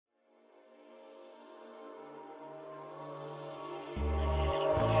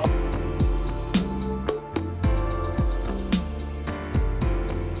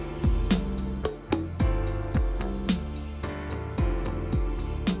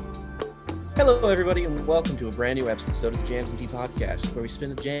Hello, everybody, and welcome to a brand new episode of the Jams and Tea Podcast, where we spin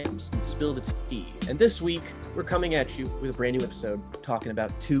the jams and spill the tea. And this week, we're coming at you with a brand new episode talking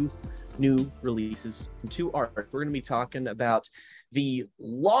about two new releases from two art. We're going to be talking about the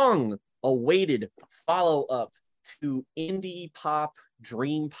long-awaited follow-up to indie pop,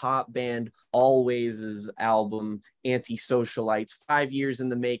 dream pop band Alvvays' album, Anti-Socialites. 5 years in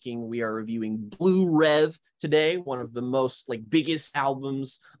the making. We are reviewing Blue Rev today, one of the most biggest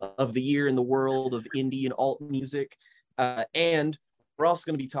albums of the year in the world of indie and alt music. And we're also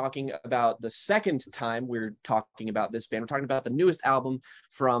going to be talking about the second time we're talking about this band. We're talking about the newest album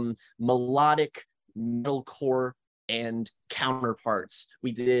from melodic metalcore and Counterparts.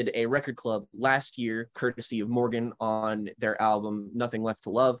 We did a record club last year, courtesy of Morgan, on their album Nothing Left to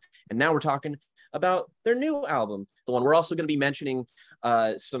Love. And now we're talking about their new album. The one we're also going to be mentioning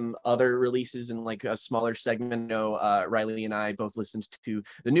some other releases in a smaller segment. I know Riley and I both listened to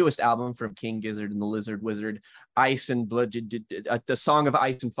the newest album from King Gizzard and the Lizard Wizard, Ice and Blood, the Song of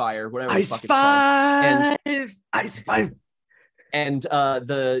Ice and Fire, whatever Ice the fuck it's called. Ice Five. And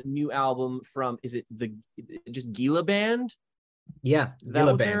the new album from, is it just Gilla band? Yeah,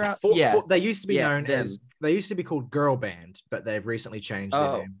 Gilla band. They used to be known them. as, they used to be called Girl Band, but they've recently changed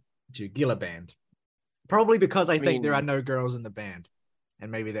their name to Gilla Band. Probably because I think there are no girls in the band.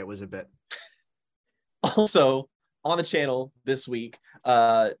 And maybe that was a bit. Also, on the channel this week,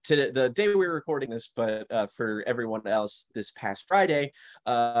 to the day we were recording this, but for everyone else, this past Friday,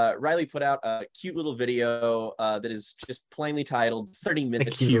 Riley put out a cute little video that is just plainly titled 30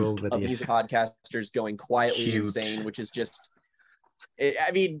 Minutes of Music Podcasters Going Quietly Insane, which is just,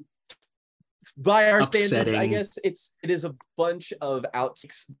 by our standards, I guess it is a bunch of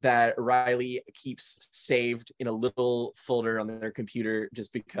outtakes that Riley keeps saved in a little folder on their computer,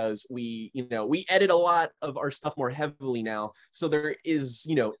 just because we edit a lot of our stuff more heavily now. So there is,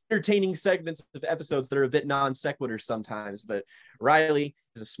 entertaining segments of episodes that are a bit non sequitur sometimes, but Riley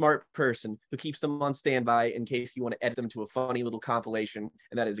is a smart person who keeps them on standby in case you want to edit them to a funny little compilation,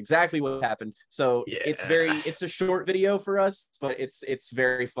 and that is exactly what happened. So it's a short video for us, but it's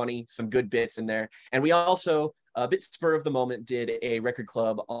very funny, some good bits in there. And we also, a bit spur of the moment, did a record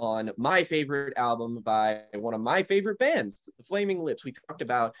club on my favorite album by one of my favorite bands, The Flaming Lips. We talked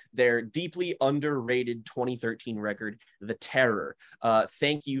about their deeply underrated 2013 record, The Terror.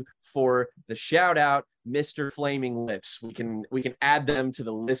 Thank you for the shout out, Mr. Flaming Lips. We can add them to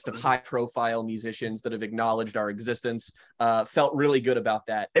the list of high profile musicians that have acknowledged our existence. Felt really good about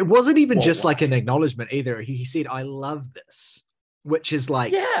that. It wasn't even just like an acknowledgement either. He said, "I love this," which is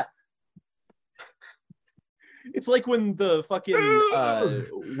like, yeah. It's like when the fucking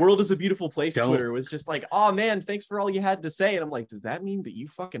World is a Beautiful Place Twitter was just like, "Oh man, thanks for all you had to say." And I'm like, does that mean that you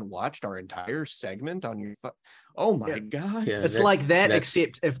fucking watched our entire segment on your oh my god. Yeah, it's like that,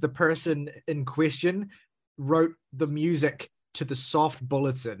 except if the person in question wrote the music to the soft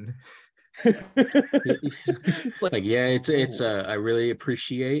bulletin. It's it's I really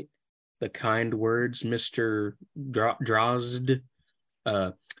appreciate the kind words, Mr. Drozd.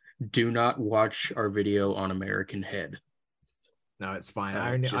 Do not watch our video on American Head. No, it's fine.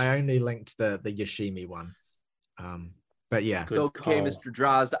 I only linked the Yoshimi one. But yeah. It's okay, Mr.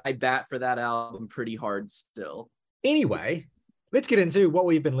 Drozd. I bat for that album pretty hard still. Anyway, let's get into what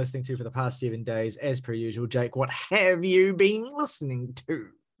we've been listening to for the past 7 days. As per usual, Jake, what have you been listening to?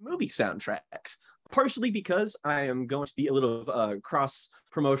 Movie soundtracks. Partially because I am going to be a little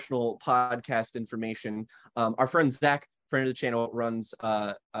cross-promotional podcast information. Our friend Zach, friend of the channel, runs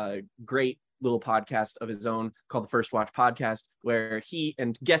a great little podcast of his own called the First Watch Podcast, where he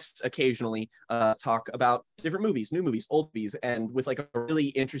and guests occasionally talk about different movies, new movies, old movies, and with a really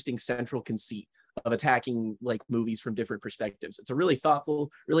interesting central conceit of attacking movies from different perspectives. It's a really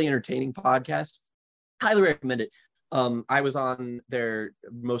thoughtful, really entertaining podcast. Highly recommend it. I was on their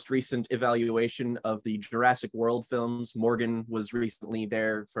most recent evaluation of the Jurassic World films. Morgan was recently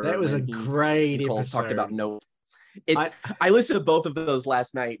there for that was a great episode. Talked about Nope. I listened to both of those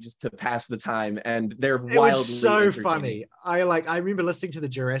last night just to pass the time, and they're wildly so funny. I remember listening to the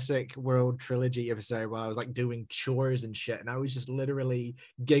Jurassic World trilogy episode while I was doing chores and shit, and I was just literally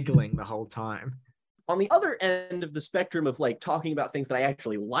giggling the whole time. On the other end of the spectrum of talking about things that I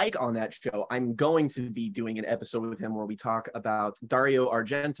actually like on that show, I'm going to be doing an episode with him where we talk about Dario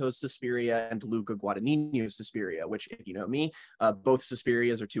Argento's Suspiria and Luca Guadagnino's Suspiria, which, if you know me, both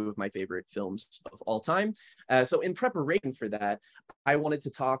Suspirias are two of my favorite films of all time. So in preparation for that, I wanted to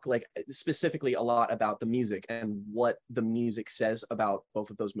talk specifically a lot about the music and what the music says about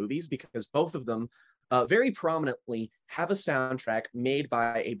both of those movies, because both of them very prominently have a soundtrack made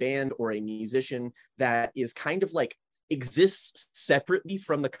by a band or a musician that is kind of exists separately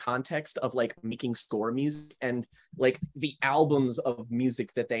from the context of like making score music and like the albums of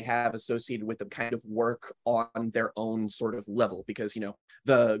music that they have associated with them kind of work on their own sort of level, because you know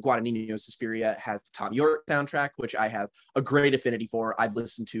the Guadagnino Suspiria has the Tom York soundtrack, which I have a great affinity for. I've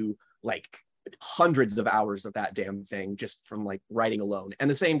listened to like hundreds of hours of that damn thing just from like writing alone. And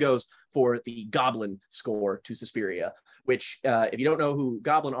the same goes for the Goblin score to Suspiria, which if you don't know who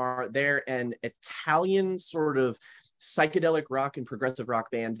Goblin are, they're an Italian sort of psychedelic rock and progressive rock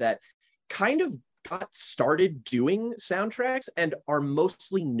band that kind of got started doing soundtracks and are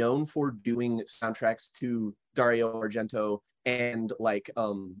mostly known for doing soundtracks to Dario Argento and like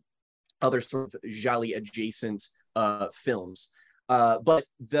other sort of Gialli adjacent films. But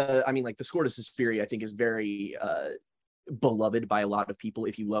the score to Suspiria, I think, is very beloved by a lot of people.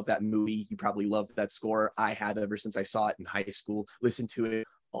 If you love that movie, you probably love that score. I have ever since I saw it in high school, listened to it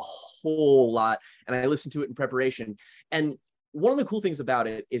a whole lot, and I listened to it in preparation. And one of the cool things about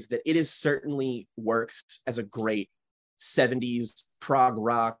it is that it is certainly works as a great 70s prog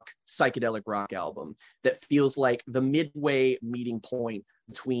rock, psychedelic rock album that feels like the midway meeting point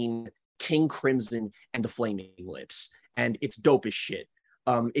between King Crimson and the Flaming Lips. And it's dope as shit.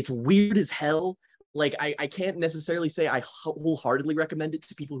 It's weird as hell. Like, I can't necessarily say I wholeheartedly recommend it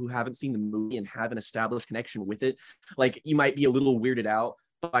to people who haven't seen the movie and have an established connection with it. Like, you might be a little weirded out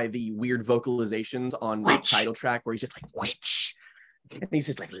by the weird vocalizations on the title track where he's just like, witch. And he's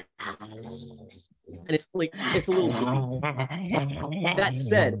just like, and it's like, it's a little goofy. That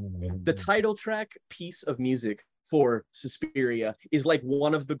said, the title track piece of music for Suspiria is like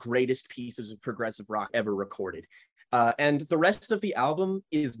one of the greatest pieces of progressive rock ever recorded. And the rest of the album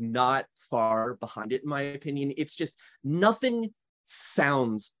is not far behind it, in my opinion. It's just nothing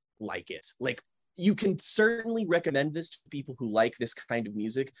sounds like it. Like, you can certainly recommend this to people who like this kind of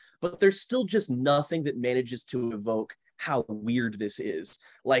music, but there's still just nothing that manages to evoke how weird this is.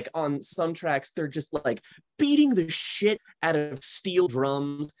 Like, on some tracks, they're just like beating the shit out of steel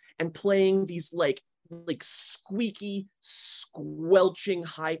drums and playing these like squeaky, squelching,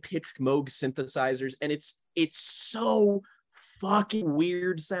 high-pitched Moog synthesizers, and it's so fucking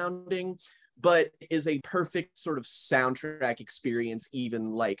weird sounding, but is a perfect sort of soundtrack experience,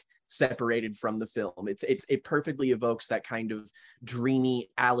 even like separated from the film. It perfectly evokes that kind of dreamy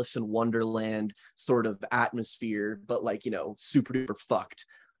Alice in Wonderland sort of atmosphere, but like, you know, super duper fucked.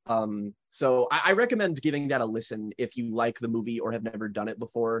 So I recommend giving that a listen if you like the movie or have never done it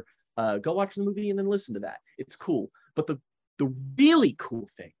before. Go watch the movie and then listen to that. It's cool. But the really cool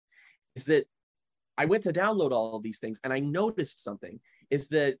thing is that I went to download all of these things and I noticed something, is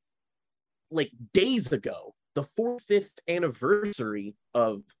that like days ago, the 45th anniversary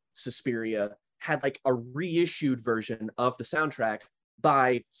of Suspiria had like a reissued version of the soundtrack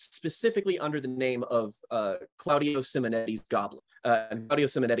by specifically under the name of Claudio Simonetti's Goblin. And Claudio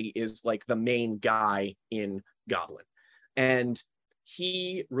Simonetti is like the main guy in Goblin. And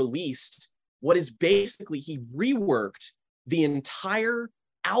he released what is basically, he reworked the entire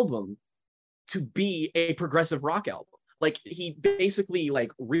album to be a progressive rock album. Like, he basically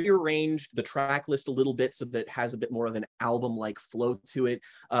like rearranged the track list a little bit so that it has a bit more of an album-like flow to it.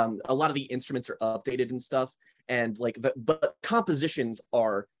 A lot of the instruments are updated and stuff, and like but compositions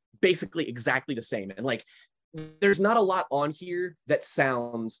are basically exactly the same. And like, there's not a lot on here that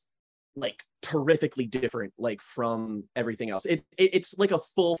sounds like terrifically different like from everything else. It's like a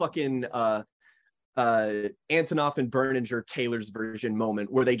full fucking Antonoff and Berninger Taylor's version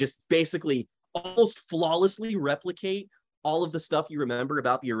moment where they just basically almost flawlessly replicate all of the stuff you remember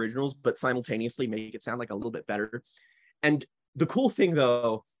about the originals, but simultaneously make it sound like a little bit better. And the cool thing,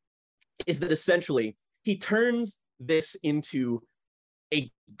 though, is that essentially he turns this into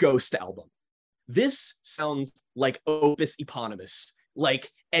a ghost album. This sounds like Opus Eponymous, like,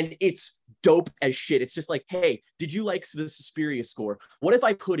 and it's dope as shit. It's just like, hey, did you like the Suspiria score? What if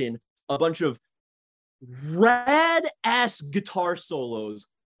I put in a bunch of rad ass guitar solos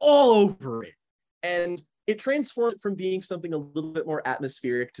all over it? And it transformed from being something a little bit more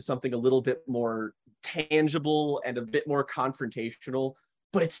atmospheric to something a little bit more tangible and a bit more confrontational,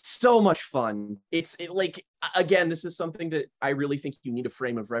 but it's so much fun. Like, again, this is something that I really think you need a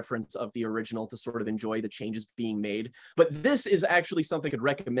frame of reference of the original to sort of enjoy the changes being made. But this is actually something I could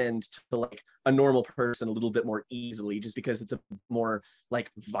recommend to like a normal person a little bit more easily, just because it's a more like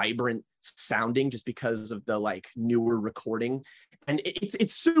vibrant sounding, just because of the like newer recording. And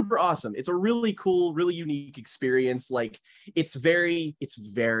it's super awesome. It's a really cool, really unique experience. Like, it's very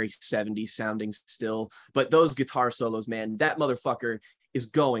 70s sounding still, but those guitar solos, man, that motherfucker is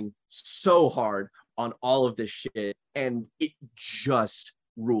going so hard on all of this shit, and it just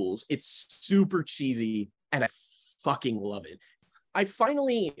rules. It's super cheesy, and I fucking love it. I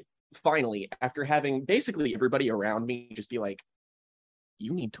finally, after having basically everybody around me just be like,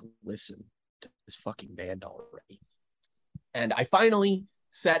 you need to listen to this fucking band already. And I finally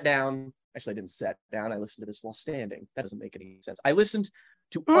sat down. Actually, I didn't sit down. I listened to this while standing. That doesn't make any sense. I listened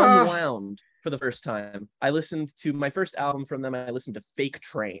to Unwound for the first time. I listened to my first album from them. I listened to Fake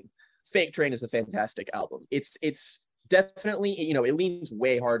Train. Fake Train is a fantastic album. It's definitely, you know, it leans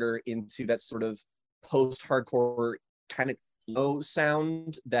way harder into that sort of post-hardcore kind of low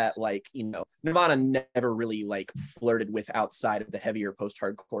sound that, like, you know, Nirvana never really like flirted with outside of the heavier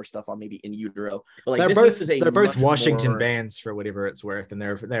post-hardcore stuff on maybe In Utero. But like, they're both Washington bands for whatever it's worth, and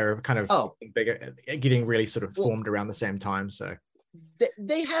they're kind of bigger, getting really sort of formed around the same time. So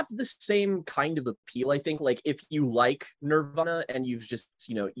they have the same kind of appeal, I think. Like, if you like Nirvana and you've just,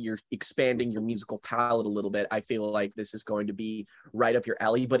 you know, you're expanding your musical palette a little bit, I feel like this is going to be right up your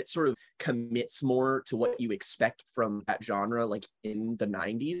alley. But it sort of commits more to what you expect from that genre, like in the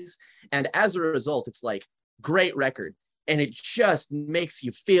 90s. And as a result, it's like, great record, and it just makes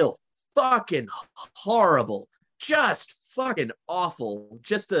you feel fucking horrible, just fucking awful,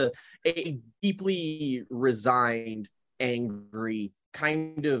 just a deeply resigned, angry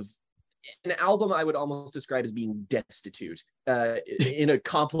kind of an album I would almost describe as being destitute in a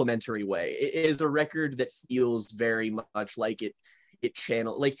complimentary way. It is a record that feels very much like it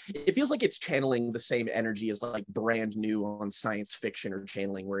feels like it's channeling the same energy as like Brand New on Science Fiction or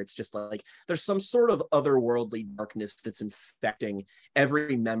Channeling, where it's just like there's some sort of otherworldly darkness that's infecting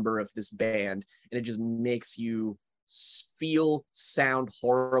every member of this band, and it just makes you sound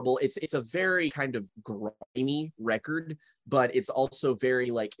horrible. It's a very kind of grimy record, but it's also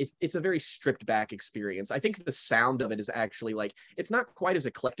very like it's a very stripped back experience. I think the sound of it is actually like, it's not quite as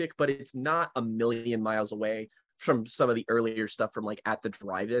eclectic, but it's not a million miles away from some of the earlier stuff from like At the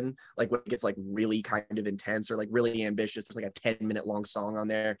Drive-In, like when it gets like really kind of intense or like really ambitious. There's like a 10-minute long song on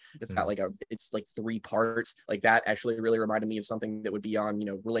there. It's got like it's like 3 parts. Like that actually really reminded me of something that would be on, you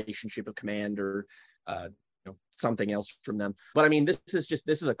know, Relationship of Command or you know, something else from them. But I mean, this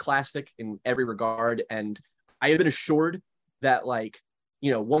is a classic in every regard, and I have been assured that, like,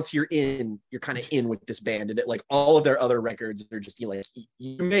 you know, once you're kind of in with this band, and that like all of their other records are just, you know, like,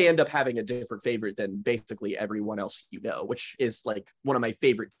 you may end up having a different favorite than basically everyone else, you know, which is like one of my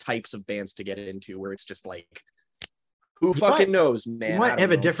favorite types of bands to get into, where it's just like, who fucking knows, man. You might have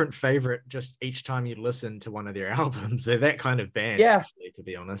a different favorite just each time you listen to one of their albums. They're that kind of band, actually, to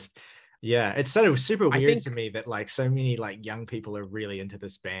be honest. Yeah, it's sort of super weird to me that like so many like young people are really into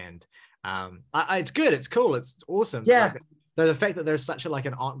this band. It's good, it's cool, it's awesome. Yeah. Like, the fact that there's such a like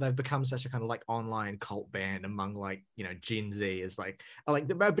they've become such a kind of like online cult band among like, you know, Gen Z is like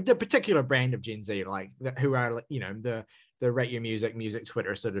the particular brand of Gen Z, like who are, you know, the Rate Your Music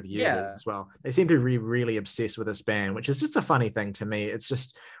Twitter sort of users as well. They seem to be really obsessed with this band, which is just a funny thing to me. It's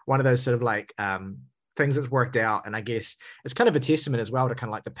just one of those sort of like things that's worked out, and I guess it's kind of a testament as well to kind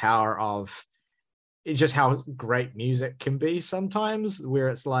of like the power of just how great music can be sometimes, where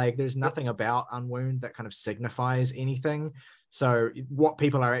it's like there's nothing about Unwound that kind of signifies anything, so what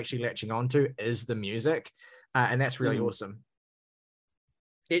people are actually latching onto is the music, and that's really awesome.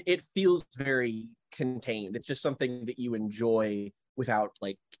 It feels very contained. It's just something that you enjoy without,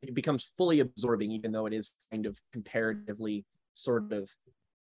 like, it becomes fully absorbing, even though it is kind of comparatively sort of,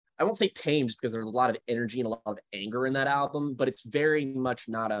 I won't say tamed, because there's a lot of energy and a lot of anger in that album, but it's very much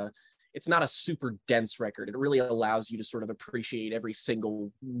it's not a super dense record. It really allows you to sort of appreciate every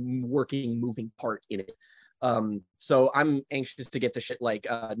single working, moving part in it. So I'm anxious to get to shit like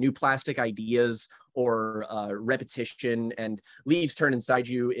New Plastic Ideas or Repetition, and Leaves Turn Inside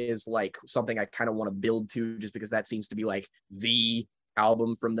You is like something I kind of want to build to, just because that seems to be like the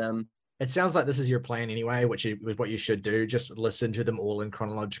album from them. It sounds like this is your plan anyway, which is what you should do. Just listen to them all in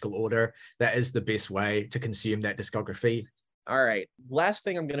chronological order. That is the best way to consume that discography. All right. Last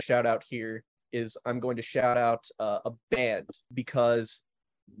thing I'm going to shout out here is I'm going to shout out a band, because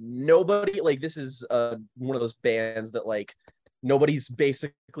nobody, like, this is one of those bands that like nobody's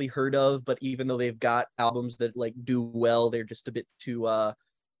basically heard of, but even though they've got albums that like do well, they're just a bit too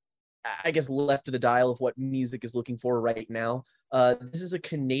I guess left to the dial of what music is looking for right now. This is a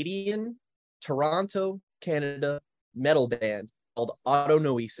Canadian, Toronto, Canada metal band called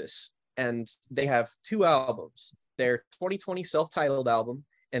Autonoesis, and they have 2 albums. Their 2020 self-titled album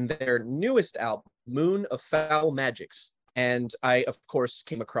and their newest album, Moon of Foul Magics. And I, of course,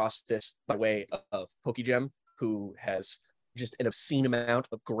 came across this by way of PokeGem, who has just an obscene amount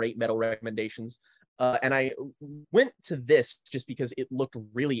of great metal recommendations. And I went to this just because it looked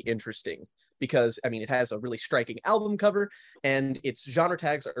really interesting, because I mean, it has a really striking album cover, and its genre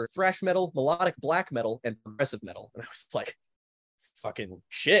tags are thrash metal, melodic black metal, and progressive metal. And I was like, fucking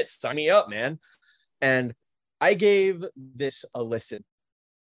shit, sign me up, man. And I gave this a listen.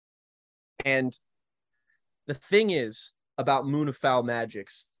 And the thing is about Moon of Foul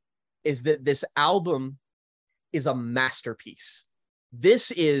Magics is that this album is a masterpiece. This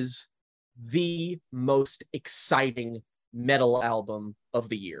is the most exciting metal album of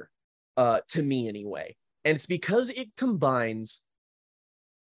the year, to me anyway. And it's because it combines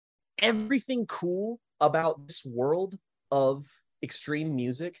everything cool about this world of extreme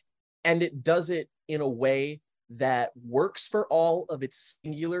music, and it does it in a way that works for all of its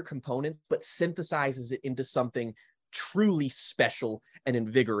singular components, but synthesizes it into something truly special and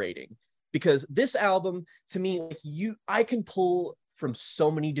invigorating. Because this album, to me, like I can pull from so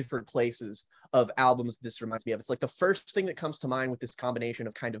many different places of albums this reminds me of. It's like the first thing that comes to mind with this combination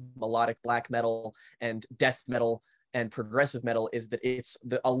of kind of melodic black metal and death metal and progressive metal is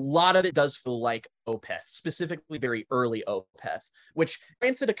that a lot of it does feel like Opeth, specifically very early Opeth, which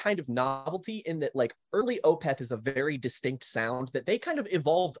grants it a kind of novelty in that like early Opeth is a very distinct sound that they kind of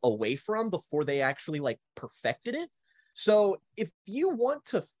evolved away from before they actually like perfected it. So if you want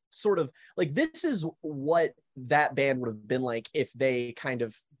to sort of like, this is what that band would have been like if they kind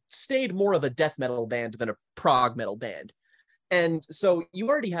of stayed more of a death metal band than a prog metal band. And so you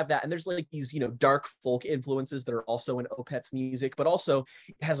already have that. And there's like these, dark folk influences that are also in Opeth's music, but also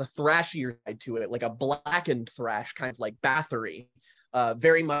it has a thrashier side to it, like a blackened thrash, kind of like Bathory,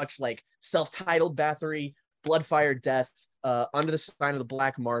 very much like self-titled Bathory, Bloodfire Death, Under the Sign of the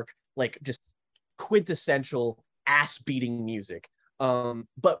Black Mark, like just quintessential ass-beating music.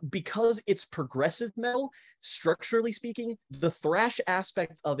 But because it's progressive metal, structurally speaking, the thrash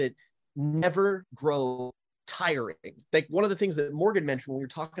aspect of it never grow tiring. Like one of the things that Morgan mentioned when we were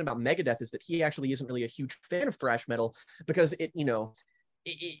talking about Megadeth is that he actually isn't really a huge fan of thrash metal because it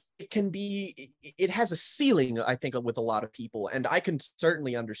has a ceiling, I think, with a lot of people. And I can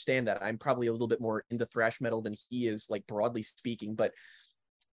certainly understand that. I'm probably a little bit more into thrash metal than he is, like broadly speaking, but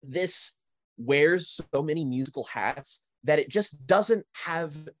this wears so many musical hats that it just doesn't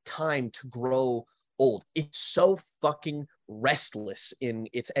have time to grow old. It's so fucking restless in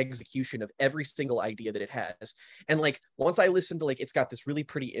its execution of every single idea that it has. And like once I listened to like, it's got this really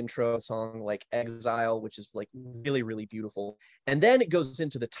pretty intro song like Exile, which is like really, really beautiful. And then it goes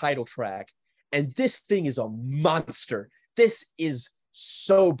into the title track, and this thing is a monster. This is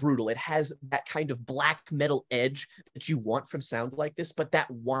so brutal. It has that kind of black metal edge that you want from sound like this, but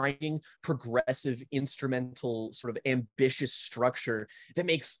that whining, progressive, instrumental, sort of ambitious structure that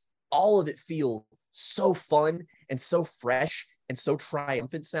makes all of it feel so fun and so fresh and so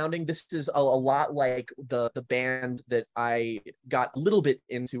triumphant sounding. This is a lot like the band that I got a little bit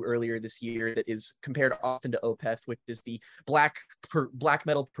into earlier this year that is compared often to Opeth, which is the black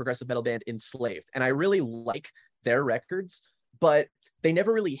metal progressive metal band Enslaved. And I really like their records, but they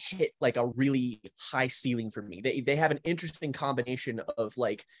never really hit like a really high ceiling for me. They have an interesting combination of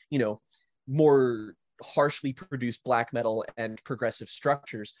like, more harshly produced black metal and progressive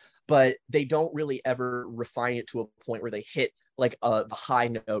structures, but they don't really ever refine it to a point where they hit like the high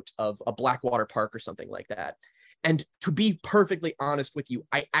note of a Blackwater Park or something like that. And to be perfectly honest with you,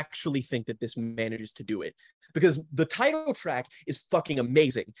 I actually think that this manages to do it, because the title track is fucking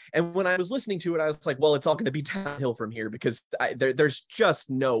amazing. And when I was listening to it, I was like, well, it's all going to be downhill from here, because there's just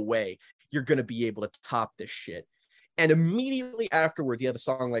no way you're going to be able to top this shit. And immediately afterwards, you have a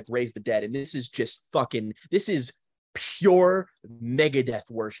song like Raise the Dead. And this is just this is pure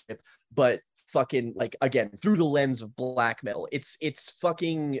Megadeth worship, but fucking like, again, through the lens of black metal. It's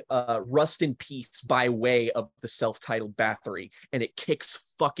fucking Rust in Peace by way of the self-titled Bathory, and it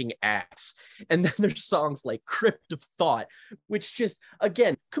kicks fucking ass. And then there's songs like Crypt of Thought, which just,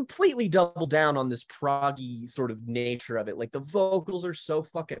 again, completely double down on this proggy sort of nature of it. Like the vocals are so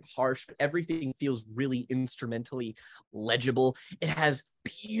fucking harsh, but everything feels really instrumentally legible. It has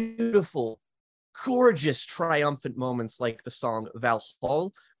beautiful, gorgeous triumphant moments like the song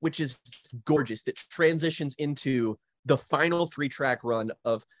Valhalla, which is gorgeous, that transitions into the final 3-track run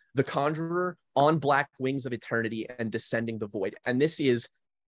of The Conjurer, On Black Wings of Eternity, and Descending the Void. And this is,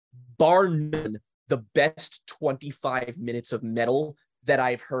 bar none, the best 25 minutes of metal that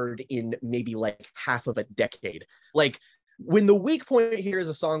I've heard in maybe like half of a decade. Like when the weak point here is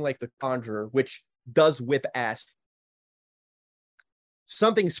a song like The Conjurer, which does whip ass,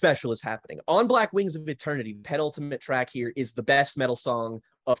 something special is happening. On Black Wings of Eternity, the penultimate track here, is the best metal song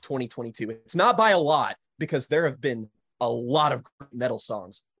of 2022. It's not by a lot, because there have been a lot of metal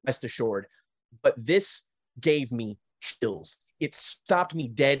songs, rest assured, but this gave me chills. It stopped me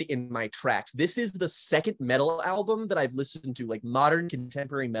dead in my tracks. This is the second metal album that I've listened to, like modern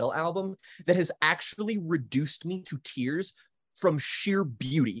contemporary metal album, that has actually reduced me to tears from sheer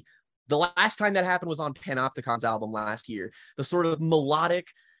beauty. The last time that happened was on Panopticon's album last year. The sort of melodic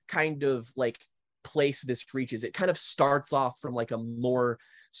kind of like place this reaches, it kind of starts off from like a more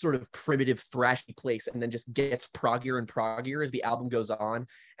sort of primitive thrashy place and then just gets proggier and proggier as the album goes on.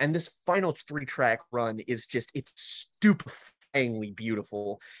 And this final 3-track run is just, it's stupefyingly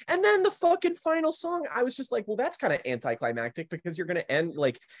beautiful. And then the fucking final song, I was just like, well, that's kind of anticlimactic because you're going to end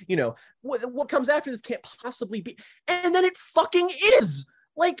like, you know, what comes after this can't possibly be. And then it fucking is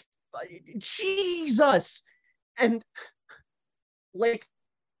like, Jesus. And like,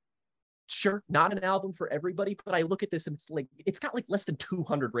 sure, not an album for everybody, but I look at this and it's like, it's got like less than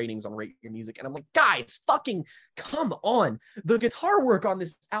 200 ratings on Rate Your Music. And I'm like, guys, fucking come on. The guitar work on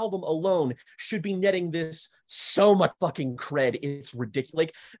this album alone should be netting this so much fucking cred. It's ridiculous.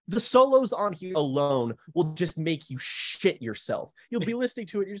 Like the solos on here alone will just make you shit yourself. You'll be listening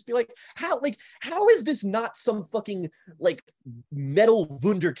to it, you just be like, how is this not some fucking like metal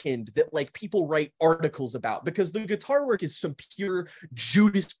wunderkind that like people write articles about? Because the guitar work is some pure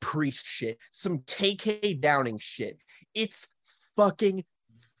Judas Priest shit, some KK Downing shit. It's fucking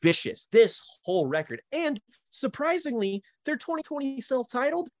vicious, this whole record. And surprisingly, their 2020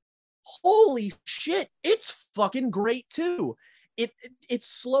 self-titled, holy shit, it's fucking great too. Its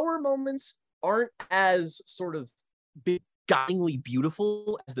slower moments aren't as sort of beguilingly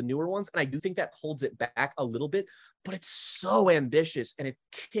beautiful as the newer ones, and I do think that holds it back a little bit, but it's so ambitious and it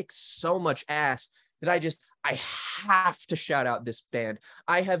kicks so much ass that I have to shout out this band.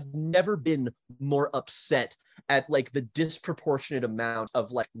 I have never been more upset at like the disproportionate amount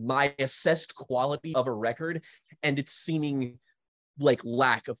of like my assessed quality of a record and its seeming like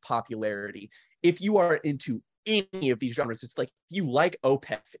lack of popularity. If you are into any of these genres, it's like, if you like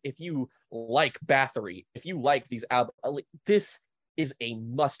Opeth, if you like Bathory, if you like these albums, this is a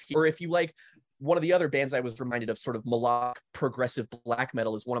must hear. Or if you like one of the other bands I was reminded of, sort of melodic progressive black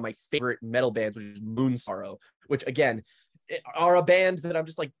metal, is one of my favorite metal bands, which is Moonsorrow, which again are a band that I'm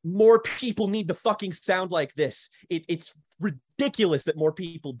just like, more people need to fucking sound like this. It's ridiculous that more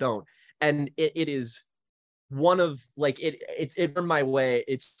people don't. And it is one of like it earned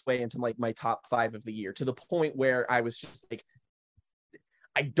its way into like my top 5 of the year, to the point where I was just like,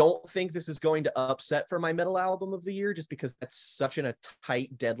 I don't think this is going to upset for my metal album of the year, just because that's such a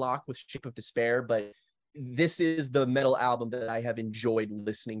tight deadlock with Shape of Despair. But this is the metal album that I have enjoyed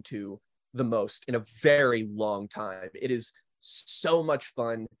listening to the most in a very long time. It is so much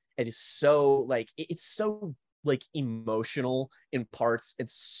fun. It is so like, it's so like emotional in parts.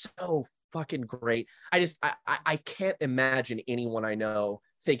 It's so fucking great. I can't imagine anyone I know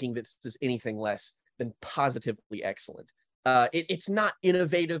thinking that this is anything less than positively excellent. It's not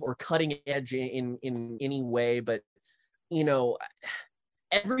innovative or cutting edge in any way, but you know,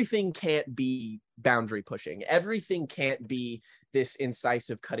 everything can't be boundary pushing. Everything can't be this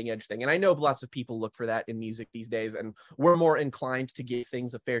incisive cutting edge thing. And I know lots of people look for that in music these days, and we're more inclined to give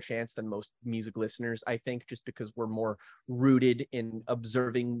things a fair chance than most music listeners, I think, just because we're more rooted in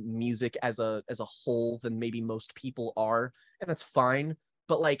observing music as a whole than maybe most people are. And that's fine.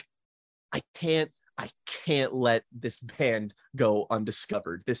 But like, I can't let this band go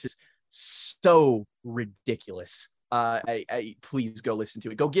undiscovered. This is so ridiculous. I please go listen to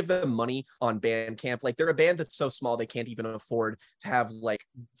it. Go give them money on Bandcamp. Like, they're a band that's so small they can't even afford to have like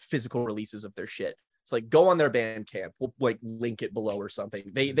physical releases of their shit. It's like, go on their Bandcamp. We'll like link it below or something.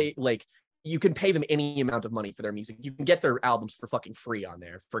 They like, you can pay them any amount of money for their music. You can get their albums for fucking free on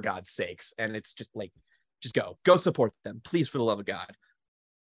there, for God's sakes. And it's just like, just go support them, please, for the love of God.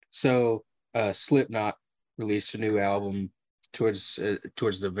 So Slipknot released a new album towards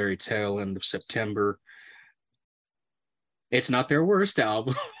the very tail end of September. It's not their worst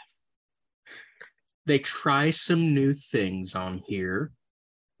album. They try some new things on here.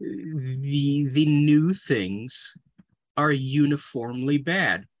 The new things are uniformly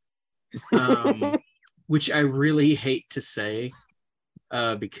bad, which I really hate to say,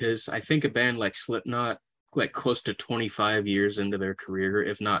 because I think a band like Slipknot, like close to 25 years into their career,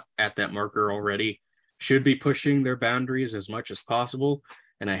 if not at that marker already, should be pushing their boundaries as much as possible.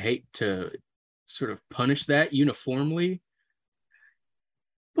 And I hate to sort of punish that uniformly.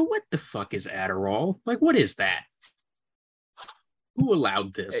 But what the fuck is Adderall? Like, what is that? Who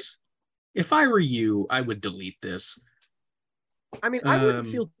allowed this? If I were you, I would delete this. I mean, I wouldn't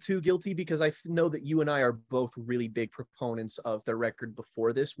feel too guilty because I know that you and I are both really big proponents of the record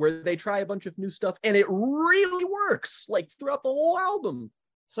before this, where they try a bunch of new stuff and it really works, like throughout the whole album.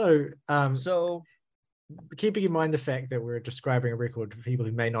 So, so keeping in mind the fact that we're describing a record for people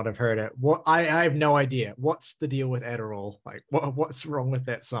who may not have heard it, I have no idea. What's the deal with Adderall? Like, what's wrong with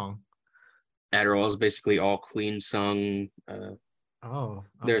that song? Adderall is basically all clean sung.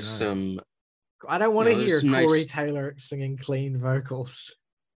 There's some. I don't want to hear Corey nice... Taylor singing clean vocals.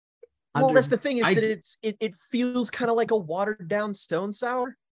 Well, that's the thing is that it feels kind of like a watered down Stone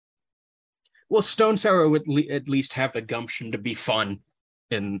Sour. Well, Stone Sour would at least have the gumption to be fun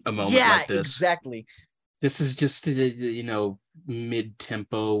in a moment like this. Exactly. This is just,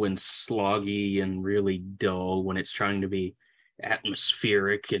 mid-tempo and sloggy and really dull when it's trying to be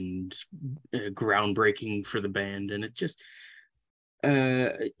atmospheric and groundbreaking for the band. And it just,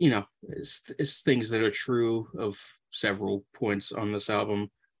 it's things that are true of several points on this album.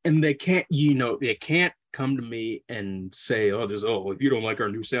 And they can't come to me and say, if you don't like our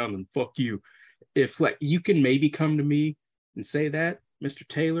new sound, then fuck you. If you can maybe come to me and say that, Mr.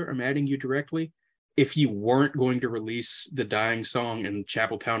 Taylor, I'm adding you directly. If you weren't going to release The Dying Song and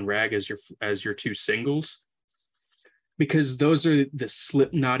Chapeltown Rag as your two singles, because those are the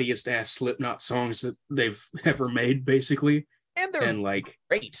Slipknotiest ass Slipknot songs that they've ever made, basically. And they're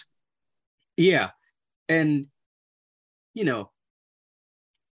great. Yeah. And, you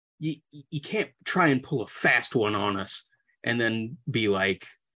can't try and pull a fast one on us and then be like,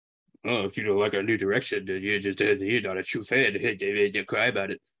 oh, if you don't like our new direction, you're not a true fan. You cry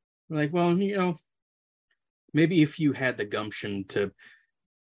about it. Like, well, maybe if you had the gumption to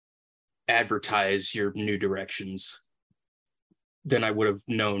advertise your new directions, then I would have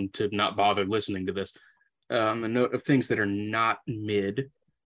known to not bother listening to this. On the note of things that are not mid,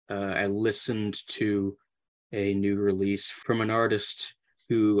 I listened to a new release from an artist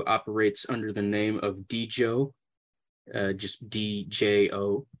who operates under the name of Djo, just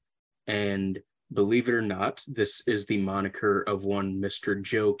DJO. And believe it or not, this is the moniker of one Mr.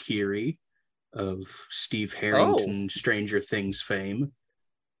 Joe Keery of Steve Harrington, Stranger Things fame.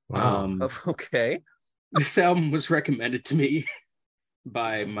 Wow. Okay. This album was recommended to me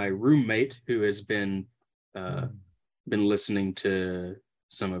by my roommate, who has been listening to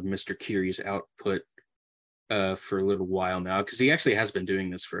some of Mr. Keery's output for a little while now, because he actually has been doing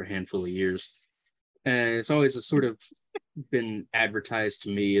this for a handful of years. And it's always a sort of been advertised to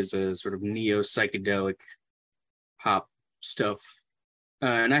me as a sort of neo-psychedelic pop stuff.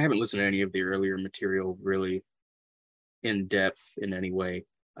 And I haven't listened to any of the earlier material really in depth in any way.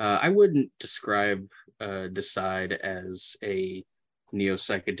 I wouldn't describe Decide as a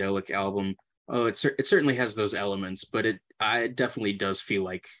neo-psychedelic album. Oh, it certainly has those elements, but it definitely does feel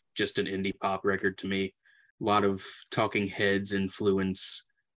like just an indie pop record to me. A lot of Talking Heads influence,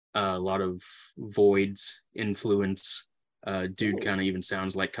 a lot of Voids influence. Dude kind of even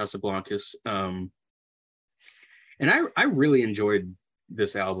sounds like Casablancas. And I really enjoyed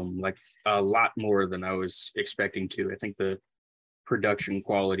this album, like a lot more than I was expecting to. I think the production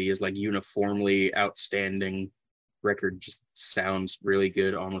quality is like uniformly outstanding. Record just sounds really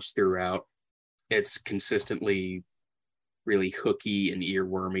good almost throughout. It's consistently really hooky and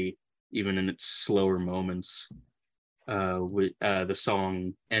earwormy, even in its slower moments. With the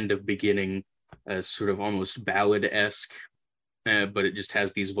song End of Beginning, sort of almost ballad-esque, but it just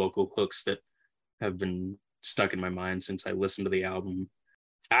has these vocal hooks that have been stuck in my mind since I listened to the album.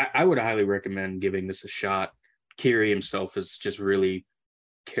 I would highly recommend giving this a shot. Keery himself is just really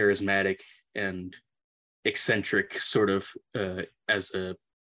charismatic and eccentric sort of as a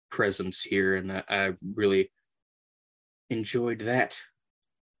presence here, and I really enjoyed that.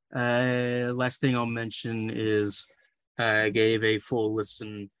 Last thing I'll mention is I gave a full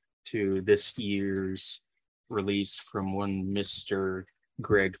listen to this year's release from one Mr.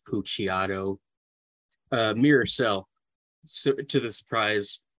 Greg Puciato, Mirror Cell. So, to the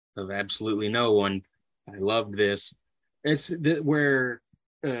surprise of absolutely no one, I loved this. It's where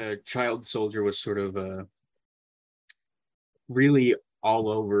Child Soldier was sort of really all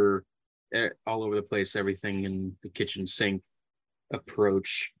over the place, everything in the kitchen sink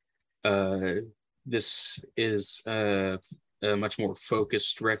approach. This is a much more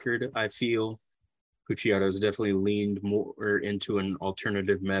focused record, I feel. Puciato's definitely leaned more into an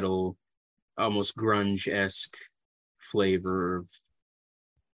alternative metal, almost grunge-esque flavor of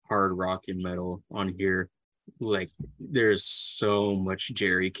hard rock and metal on here. Like, there's so much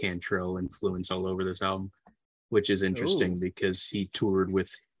Jerry Cantrell influence all over this album, which is interesting because he toured with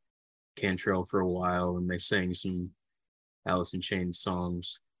Cantrell for a while and they sang some Alice in Chains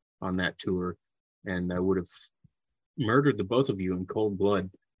songs on that tour. And I would have murdered the both of you in cold blood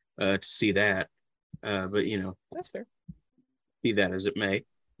to see that. But That's fair. be that as it may,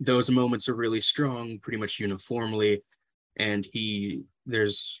 those moments are really strong, pretty much uniformly. And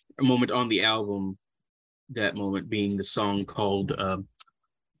there's a moment on the album, that moment being the song called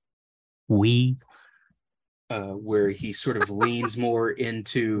 "We," where he sort of leans more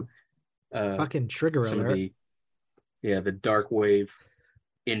into Fucking trigger some alert. of the dark wave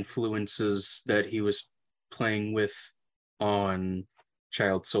influences that he was playing with on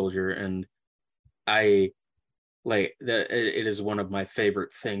Child Soldier, and I like that. It is one of my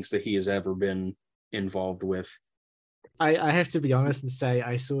favorite things that he has ever been involved with. I have to be honest and say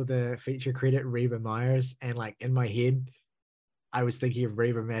I saw the feature credit Reba Myers, and like in my head, I was thinking of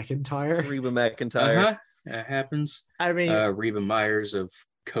Reba McEntire. Reba McEntire. That happens. I mean, Reba Myers of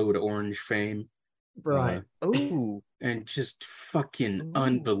Code Orange fame. right. Ooh. And just fucking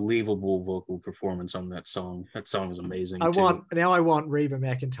unbelievable vocal performance on that song. That song is amazing. I want Reba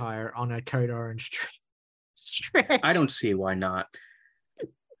McEntire on a Code Orange track. I don't see why not.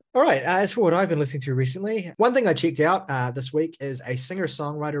 All right, as for what I've been listening to recently, one thing I checked out this week is a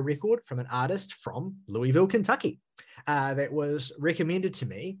singer-songwriter record from an artist from Louisville, Kentucky, that was recommended to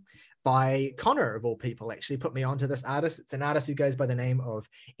me by Connor, of all people, actually put me onto this artist. It's an artist who goes by the name of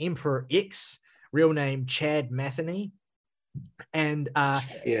Emperor X, real name Chad Matheny. And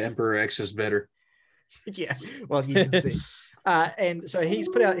Emperor X is better. Yeah, well, you can see. And so he's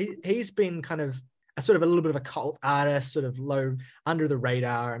put out, he's been kind of a sort of a little bit of a cult artist, sort of low under the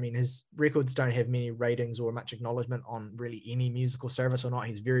radar. I mean, his records don't have many ratings or much acknowledgement on really any musical service or not.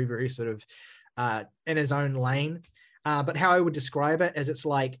 He's very, very sort of in his own lane. But how I would describe it is it's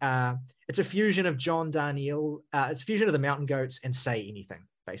like, it's a fusion of John Darnielle, it's a fusion of the Mountain Goats and Say Anything,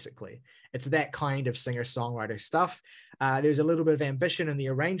 basically. It's that kind of singer-songwriter stuff. There's a little bit of ambition in the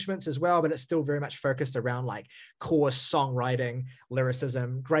arrangements as well, but it's still very much focused around like core songwriting,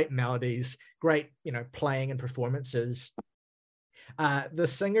 lyricism, great melodies, great, playing and performances. The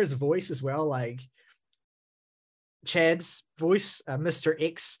singer's voice as well, like Chad's voice, Mr.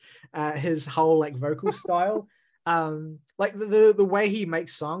 X, his whole like vocal style, like the way he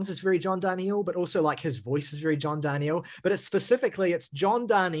makes songs is very John Darnielle, but also like his voice is very John Darnielle, but it's John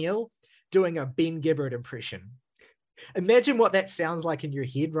Darnielle doing a Ben Gibbard impression. Imagine what that sounds like in your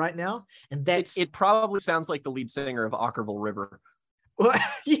head right now. And it probably sounds like the lead singer of Ockerville River. Well,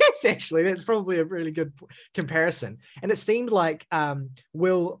 yes, actually, that's probably a really good comparison. And it seemed like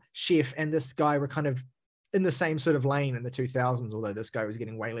Will Sheff and this guy were kind of in the same sort of lane in the 2000s, although this guy was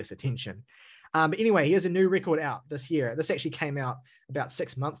getting way less attention. But anyway, he has a new record out this year. This actually came out about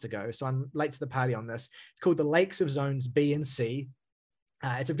 6 months ago, so I'm late to the party on this. It's called The Lakes of Zones B and C.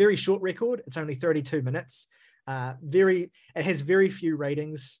 It's a very short record. It's only 32 minutes. It has very few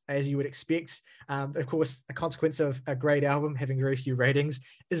ratings, as you would expect. Of course, a consequence of a great album having very few ratings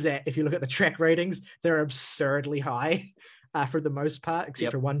is that if you look at the track ratings, they're absurdly high for the most part,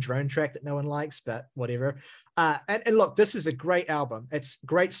 except for one drone track that no one likes, but whatever. And look, this is a great album. It's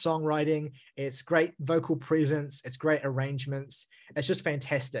great songwriting. It's great vocal presence. It's great arrangements. It's just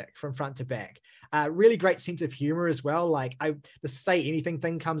fantastic from front to back. Really great sense of humor as well. Like the Say Anything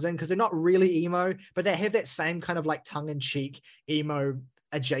thing comes in because they're not really emo, but they have that same kind of like tongue-in-cheek emo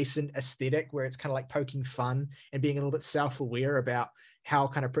adjacent aesthetic where it's kind of like poking fun and being a little bit self-aware about how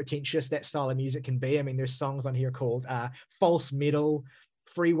kind of pretentious that style of music can be. I mean, there's songs on here called False Metal,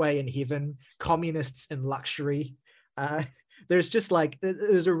 Freeway in Heaven, Communists in Luxury. There's just like,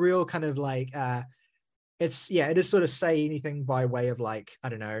 there's a real kind of like, it is sort of Say Anything by way of like, I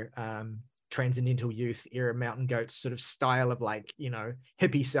don't know, Transcendental Youth era Mountain Goats sort of style of like,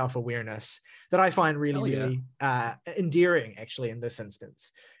 hippie self-awareness that I find really endearing actually in this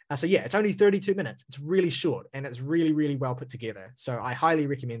instance. So yeah, it's only 32 minutes. It's really short and it's really, really well put together. So I highly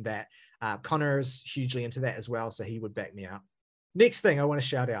recommend that. Connor's hugely into that as well, so he would back me up. Next thing I want to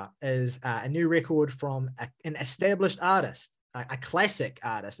shout out is a new record from an established artist, a classic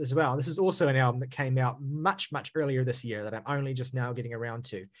artist as well. This is also an album that came out much, much earlier this year that I'm only just now getting around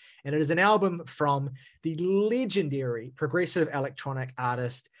to. And it is an album from the legendary progressive electronic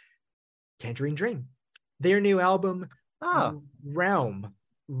artist Tangerine Dream. Their new album, Realm,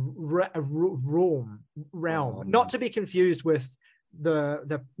 not to be confused with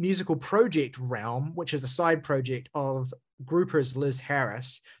the musical project Realm, which is a side project of groupers Liz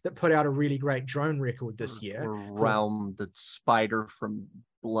Harris that put out a really great drone record this year. Realm, the spider from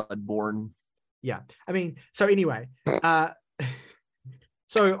Bloodborne. Yeah. I mean, so anyway,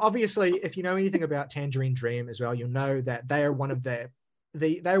 so obviously if you know anything about Tangerine Dream as well, you'll know that they are one of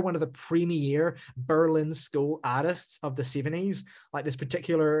they're one of the premier Berlin school artists of the 70s, like this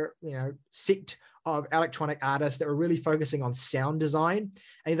particular, sect of electronic artists that were really focusing on sound design.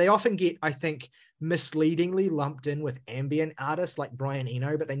 And they often get, I think, misleadingly lumped in with ambient artists like Brian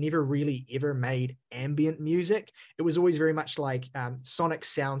Eno, but they never really ever made ambient music. It was always very much like sonic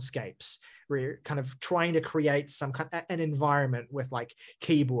soundscapes, where you're kind of trying to create some kind of an environment with like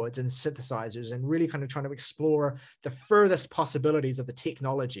keyboards and synthesizers and really kind of trying to explore the furthest possibilities of the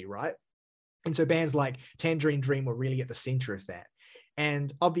technology, right? And so bands like Tangerine Dream were really at the center of that.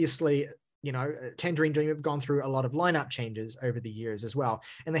 And obviously, you know, Tangerine Dream have gone through a lot of lineup changes over the years as well.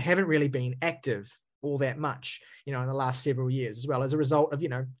 And they haven't really been active all that much, you know, in the last several years, as well as a result of, you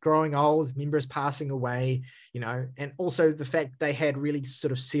know, growing old, members passing away, you know, and also the fact they had really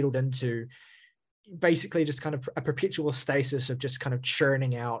sort of settled into basically just kind of a perpetual stasis of just kind of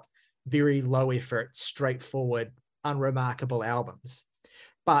churning out very low effort, straightforward, unremarkable albums.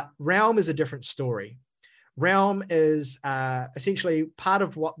 But Realm is a different story. Realm is essentially part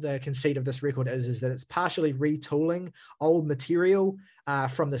of what the conceit of this record is that it's partially retooling old material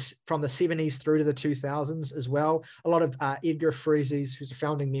from the 70s through to the 2000s as well. A lot of Edgar Freises, who's a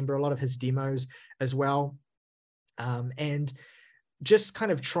founding member, a lot of his demos as well. And just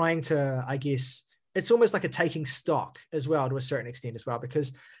kind of trying to, I guess, it's almost like a taking stock as well to a certain extent as well,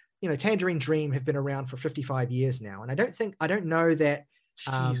 because, you know, Tangerine Dream have been around for 55 years now. And I don't know that,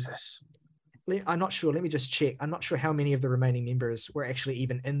 Jesus. I'm not sure. Let me just check. I'm not sure how many of the remaining members were actually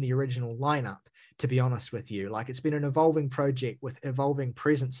even in the original lineup, to be honest with you. Like, it's been an evolving project with evolving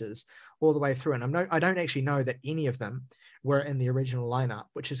presences all the way through. And I don't actually know that any of them were in the original lineup,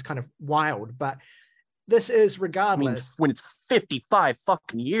 which is kind of wild. But this is regardless. I mean, when it's 55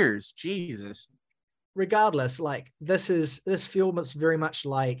 fucking years, Jesus. Regardless, like this feels very much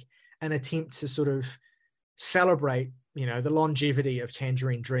like an attempt to sort of celebrate, you know, the longevity of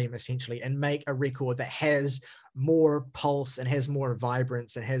Tangerine Dream essentially, and make a record that has more pulse and has more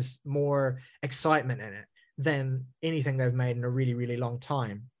vibrance and has more excitement in it than anything they've made in a really, really long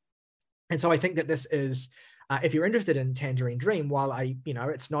time. And so I think that this is, if you're interested in Tangerine Dream, while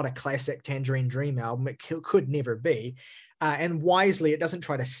it's not a classic Tangerine Dream album, it could never be. And wisely, it doesn't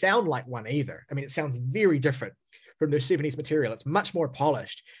try to sound like one either. I mean, it sounds very different from their 70s material. It's much more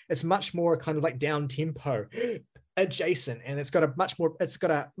polished. It's much more kind of like down tempo adjacent, and it's got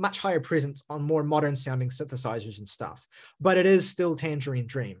a much higher presence on more modern sounding synthesizers and stuff. But it is still Tangerine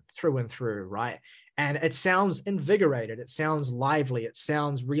Dream through and through, right? And it sounds invigorated. It sounds lively. It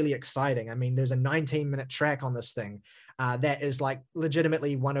sounds really exciting. I mean, there's a 19-minute track on this thing that is like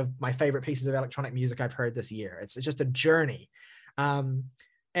legitimately one of my favorite pieces of electronic music I've heard this year. It's just a journey. And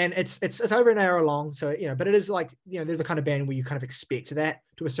it's over an hour long. So, you know, but it is like, you know, they're the kind of band where you kind of expect that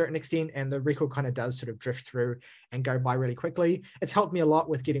to a certain extent. And the record kind of does sort of drift through and go by really quickly. It's helped me a lot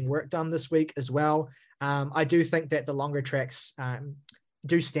with getting work done this week as well. I do think that the longer tracks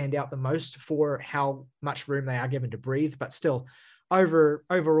do stand out the most for how much room they are given to breathe, but still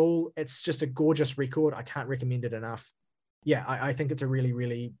overall, it's just a gorgeous record. I can't recommend it enough. Yeah, I think it's a really,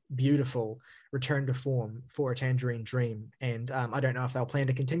 really beautiful return to form for a Tangerine Dream. And I don't know if they'll plan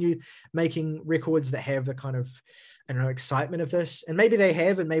to continue making records that have the kind of, I don't know, excitement of this. And maybe they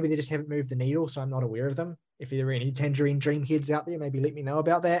have, and maybe they just haven't moved the needle, so I'm not aware of them. If there are any Tangerine Dream heads out there, maybe let me know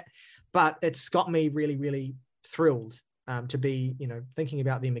about that. But it's got me really, really thrilled to be, you know, thinking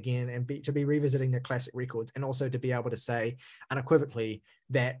about them again and to be revisiting their classic records, and also to be able to say unequivocally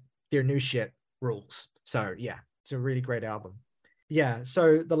that their new shit rules. So yeah, it's a really great album. Yeah,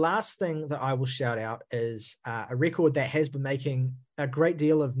 so the last thing that I will shout out is a record that has been making a great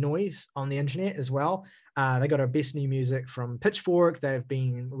deal of noise on the internet as well. They got our best new music from Pitchfork. They've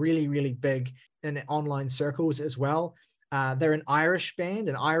been really, really big in online circles as well. They're an Irish band,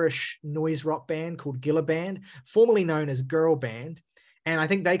 an Irish noise rock band called Gilla Band, formerly known as Girl Band. And I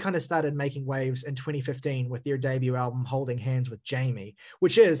think they kind of started making waves in 2015 with their debut album, Holding Hands with Jamie,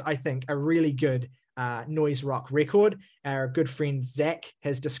 which is, I think, a really good noise rock record. Our good friend Zach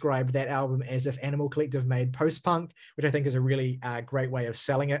has described that album as if Animal Collective made post-punk, which I think is a really great way of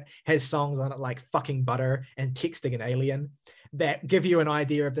selling it. Has songs on it like Fucking Butter and Texting an Alien that give you an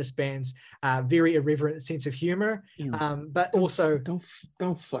idea of this band's very irreverent sense of humor. But also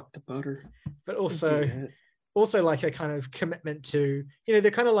don't fuck the butter. But also like a kind of commitment to, you know,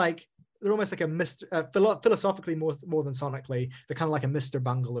 they're almost like a Mr. Philosophically more than sonically, they're kind of like a Mr.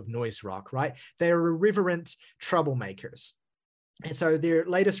 Bungle of noise rock, right? They're irreverent troublemakers. And so their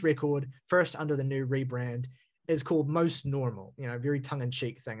latest record, first under the new rebrand, is called Most Normal, you know, very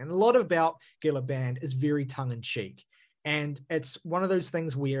tongue-in-cheek thing. And a lot about Gilla Band is very tongue-in-cheek. And it's one of those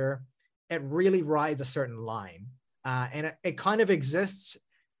things where it really rides a certain line. And it kind of exists,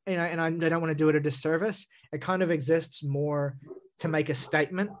 you know, and I don't want to do it a disservice. It kind of exists more to make a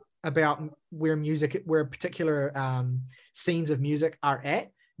statement about where particular scenes of music are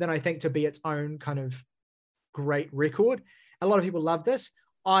at than I think to be its own kind of great record. A lot of people love this.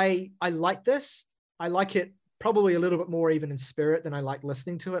 I like this. I like it probably a little bit more even in spirit than I like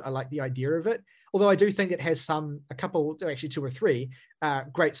listening to it. I like the idea of it. Although I do think it has a couple, actually 2 or 3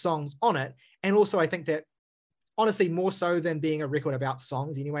 great songs on it. And also I think that honestly, more so than being a record about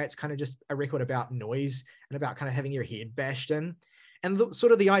songs anyway, it's kind of just a record about noise and about kind of having your head bashed in. And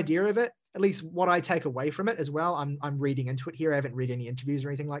sort of the idea of it, at least what I take away from it as well, I'm reading into it here, I haven't read any interviews or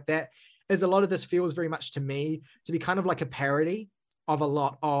anything like that, is a lot of this feels very much to me to be kind of like a parody of a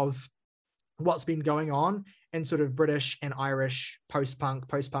lot of what's been going on in sort of British and Irish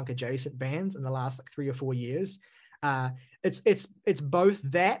post-punk adjacent bands in the last like 3 or 4 years. It's both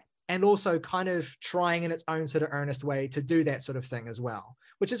that and also kind of trying in its own sort of earnest way to do that sort of thing as well,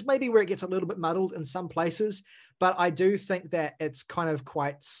 which is maybe where it gets a little bit muddled in some places. But I do think that it's kind of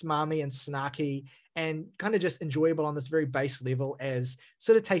quite smarmy and snarky and kind of just enjoyable on this very base level as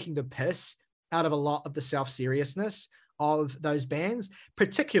sort of taking the piss out of a lot of the self-seriousness of those bands.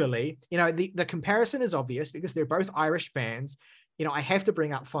 Particularly, the comparison is obvious because they're both Irish bands. I have to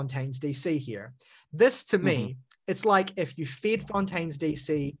bring up Fontaines DC here. This to me, it's like if you fed Fontaines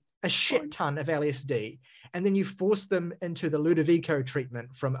DC a shit ton of LSD, and then you force them into the Ludovico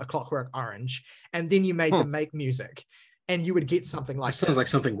treatment from A Clockwork Orange, and then you made them make music, and you would get something like that. Sounds like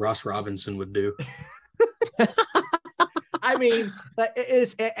something Ross Robinson would do. I mean,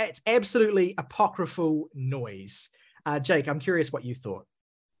 it's absolutely apocryphal noise. Jake, I'm curious what you thought.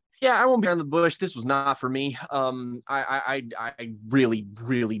 Yeah, I won't be on the bush. This was not for me. I really,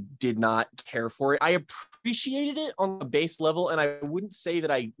 really did not care for it. I appreciated it on the base level, and I wouldn't say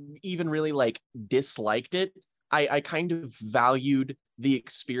that I even really like disliked it. I kind of valued the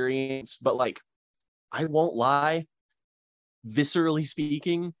experience, but like, I won't lie, viscerally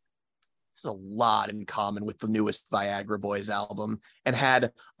speaking, there's a lot in common with the newest Viagra Boys album, and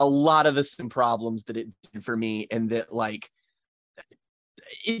had a lot of the same problems that it did for me, and that like,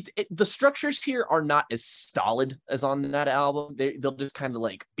 the structures here are not as solid as on that album. They'll just kind of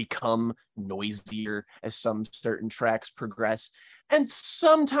like become noisier as some certain tracks progress, and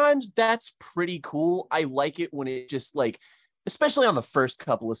sometimes that's pretty cool. I like it when it just like, especially on the first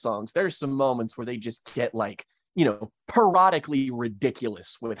couple of songs, there's some moments where they just get like, parodically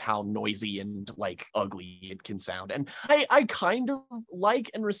ridiculous with how noisy and like ugly it can sound, and I kind of like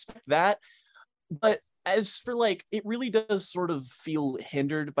and respect that. But as for like, it really does sort of feel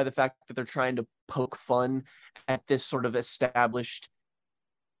hindered by the fact that they're trying to poke fun at this sort of established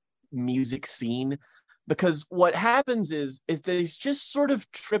music scene, because what happens is they just sort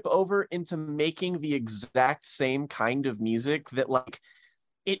of trip over into making the exact same kind of music that like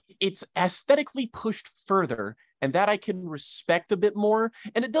it's aesthetically pushed further, and that I can respect a bit more.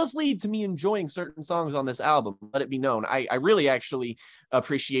 And it does lead to me enjoying certain songs on this album, let it be known. I really actually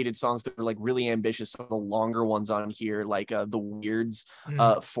appreciated songs that were like really ambitious. Some of the longer ones on here, like The Weirds,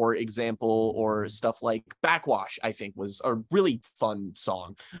 for example, or stuff like Backwash, I think was a really fun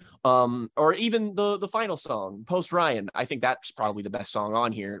song. Or even the final song, Post Ryan. I think that's probably the best song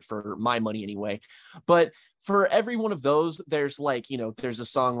on here for my money anyway. But for every one of those, there's like, there's a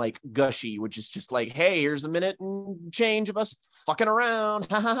song like Gushy, which is just like, hey, here's a minute and change of us fucking around,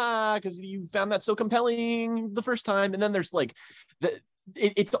 ha ha ha, because you found that so compelling the first time. And then there's like,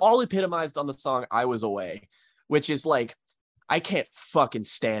 it's all epitomized on the song I Was Away, which is like, I can't fucking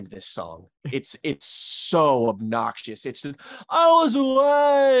stand this song. It's so obnoxious. It's just, I was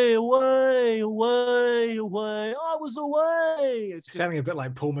away, I was away. It's just, sounding a bit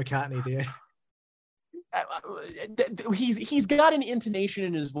like Paul McCartney there. He's got an intonation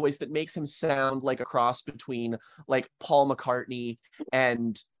in his voice that makes him sound like a cross between like Paul McCartney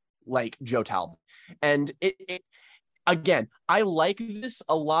and like Joe Talbot. And it again, I like this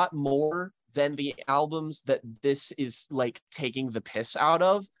a lot more than the albums that this is like taking the piss out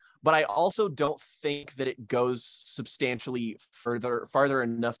of, but I also don't think that it goes substantially farther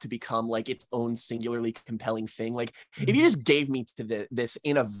enough to become like its own singularly compelling thing. Like if you just gave me to this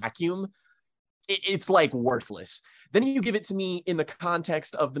in a vacuum, it's like worthless. Then you give it to me in the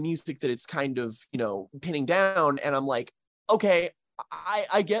context of the music that it's kind of, pinning down, and I'm like, okay,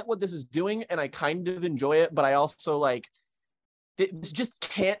 I get what this is doing, and I kind of enjoy it, but I also like, this just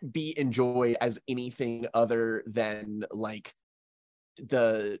can't be enjoyed as anything other than like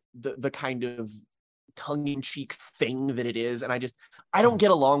the kind of tongue-in-cheek thing that it is. And I don't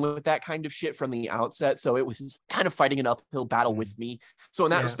get along with that kind of shit from the outset, so it was kind of fighting an uphill battle with me. So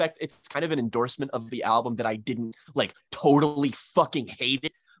in that respect, it's kind of an endorsement of the album that I didn't like totally fucking hate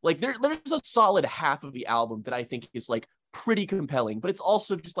it. Like there's a solid half of the album that I think is like pretty compelling, but it's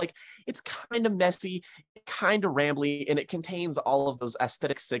also just like, it's kind of messy, kind of rambly, and it contains all of those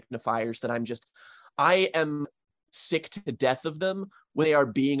aesthetic signifiers that I am sick to death of them when they are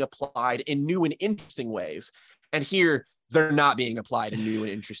being applied in new and interesting ways. And here, they're not being applied in new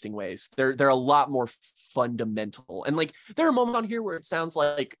and interesting ways. They're a lot more fundamental. And like, there are moments on here where it sounds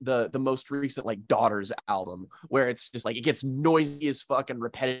like the most recent like Daughters album, where it's just like, it gets noisy as fuck and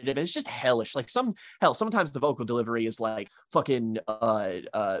repetitive. It's just hellish. Like sometimes the vocal delivery is like fucking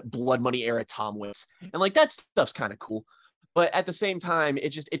Blood Money era Tom Waits. And like, that stuff's kind of cool. But at the same time,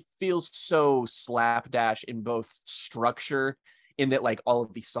 it feels so slapdash in both structure, in that like all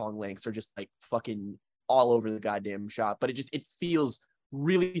of these song lengths are just like fucking all over the goddamn shop, but it feels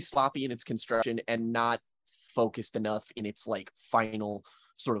really sloppy in its construction and not focused enough in its like final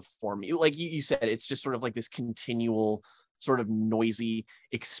sort of form. Like you said, it's just sort of like this continual sort of noisy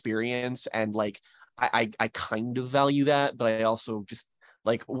experience, and like I kind of value that, but I also just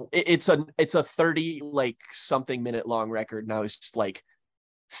like, it's a 30 like something minute long record, and I was just like,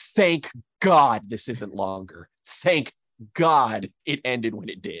 thank God this isn't longer. Thank God it ended when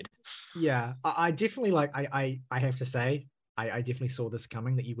it did. Yeah, I definitely like, I have to say, I definitely saw this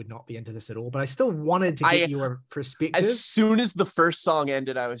coming, that you would not be into this at all, but I still wanted to get your perspective. As soon as the first song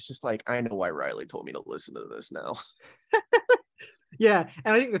ended, I was just like, I know why Riley told me to listen to this now. Yeah,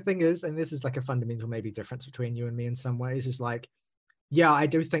 and I think the thing is, and this is like a fundamental maybe difference between you and me in some ways, is like, yeah, I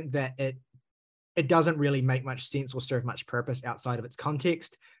do think that it doesn't really make much sense or serve much purpose outside of its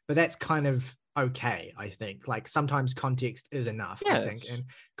context, but that's kind of okay. I think like sometimes context is enough. Yes. I think, and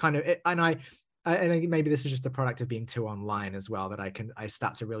kind of I think maybe this is just a product of being too online as well, that I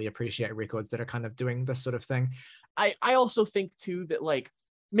start to really appreciate records that are kind of doing this sort of thing. I also think too that like,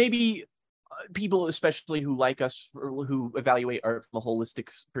 maybe people, especially who like us, or who evaluate art from a holistic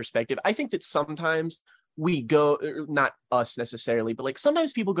perspective, I think that sometimes we go, not us necessarily, but like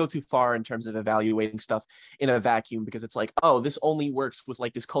sometimes people go too far in terms of evaluating stuff in a vacuum, because it's like, oh, this only works with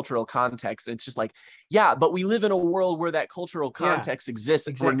like this cultural context. And it's just like, yeah, but we live in a world where that cultural context exists.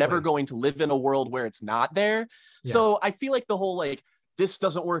 Exactly. We're never going to live in a world where it's not there. Yeah. So I feel like the whole like, this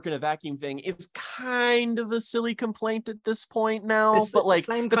doesn't work in a vacuum thing is kind of a silly complaint at this point now, but like,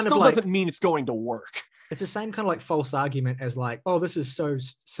 that still doesn't mean it's going to work. It's the same kind of like false argument as like, oh, this is so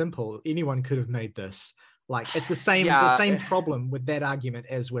simple, anyone could have made this. Like, it's the same problem with that argument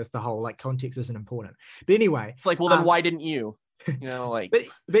as with the whole like context isn't important. But anyway, it's like, well, then why didn't you? You know, like.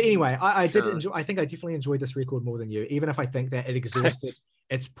 But anyway, I did enjoy. I think I definitely enjoyed this record more than you, even if I think that it exhausted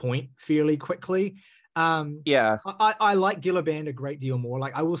its point fairly quickly. Yeah, I like Gilla Band a great deal more.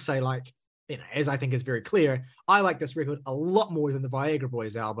 Like, I will say, like, you know, as I think is very clear, I like this record a lot more than the Viagra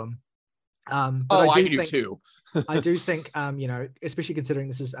Boys album. But I do too. I do think, you know, especially considering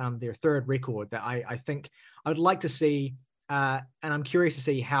this is their third record, that I think I would like to see, and I'm curious to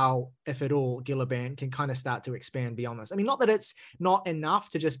see how, if at all, Gilla Band can kind of start to expand beyond this. I mean, not that it's not enough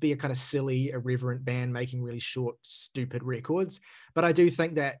to just be a kind of silly, irreverent band making really short, stupid records, but I do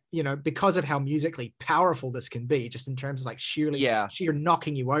think that, you know, because of how musically powerful this can be, just in terms of like sheer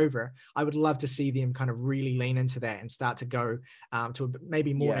knocking you over, I would love to see them kind of really lean into that and start to go to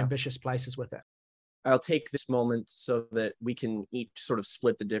maybe more ambitious places with it. I'll take this moment so that we can each sort of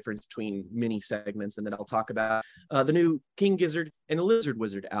split the difference between mini segments, and then I'll talk about the new King Gizzard and the Lizard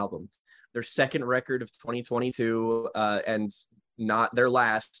Wizard album, their second record of 2022, and not their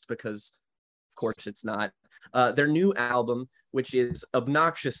last, because of course it's not. Their new album, which is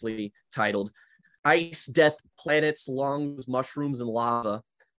obnoxiously titled Ice, Death, Planets, Lungs, Mushrooms, and Lava.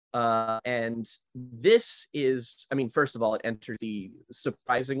 And this is, I mean, first of all, it enters the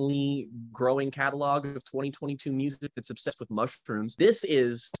surprisingly growing catalog of 2022 music that's obsessed with mushrooms. This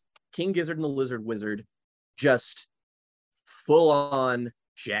is King Gizzard and the Lizard Wizard, just full on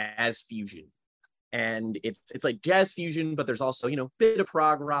jazz fusion. And it's like jazz fusion, but there's also, you know, bit of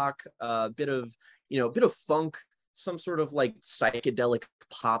prog rock, bit of funk, some sort of like psychedelic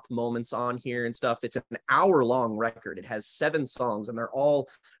pop moments on here and stuff. It's an hour-long record. It has 7 songs, and they're all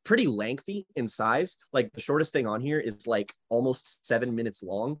pretty lengthy in size. Like, the shortest thing on here is like almost 7 minutes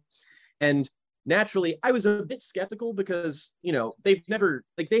long. And naturally, I was a bit skeptical because, you know, they've never,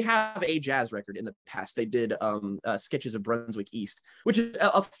 like, they have a jazz record in the past. They did Sketches of Brunswick East, which is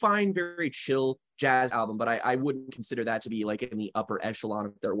a fine, very chill jazz album, but I wouldn't consider that to be like in the upper echelon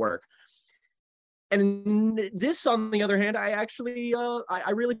of their work. And this, on the other hand, I actually,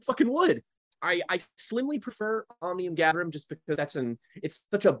 I really fucking would. I slimly prefer Omnium Gatherum, just because it's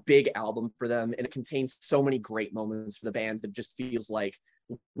such a big album for them, and it contains so many great moments for the band that just feels like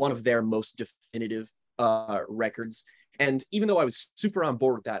one of their most definitive records. And even though I was super on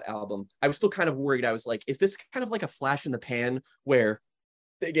board with that album, I was still kind of worried. I was like, is this kind of like a flash in the pan where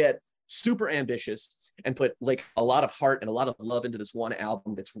they get super ambitious and put like a lot of heart and a lot of love into this one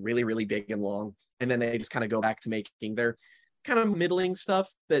album that's really, really big and long, and then they just kind of go back to making their kind of middling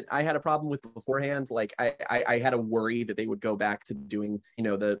stuff that I had a problem with beforehand. Like I had a worry that they would go back to doing, you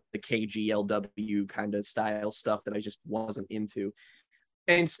know, the KGLW kind of style stuff that I just wasn't into.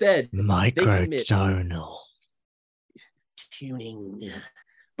 And instead, they commit Microtonal tuning.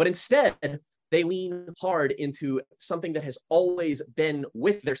 But instead, they lean hard into something that has always been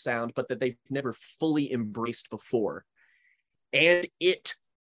with their sound, but that they've never fully embraced before. And it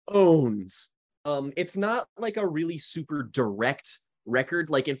owns. It's not like a really super direct record.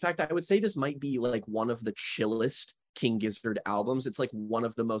 Like, in fact, I would say this might be like one of the chillest King Gizzard albums. It's like one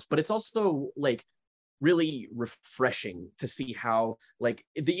of the most, but it's also like really refreshing to see how like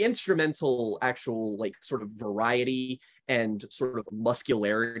the instrumental actual like sort of variety and sort of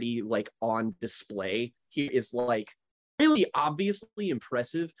muscularity like on display here is like really obviously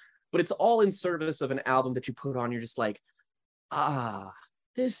impressive, but it's all in service of an album that you put on, you're just like,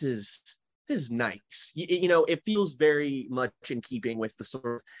 this is nice. You know, it feels very much in keeping with the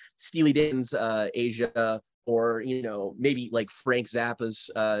sort of Steely Dan's Asia, or, you know, maybe like Frank Zappa's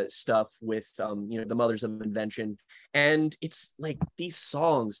stuff with, you know, the Mothers of Invention. And it's like these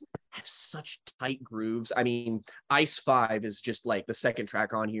songs have such tight grooves. I mean, Ice 5 is just like the second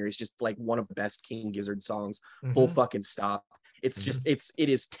track on here is just like one of the best King Gizzard songs. Full fucking stop. It's just, it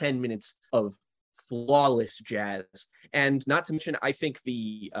is 10 minutes of flawless jazz. And not to mention, I think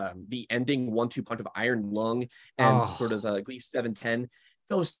the ending 1-2 punch of Iron Lung and sort of Glee 710,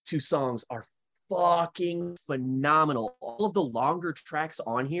 those two songs are fucking phenomenal. All of the longer tracks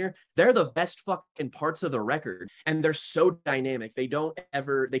on here, they're the best fucking parts of the record, and they're so dynamic. They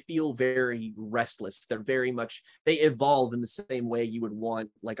feel very restless. They're very much, they evolve in the same way you would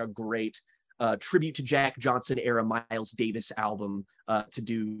want like a great tribute to Jack Johnson era Miles Davis album to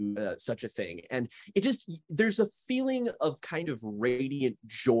do such a thing. And it just, there's a feeling of kind of radiant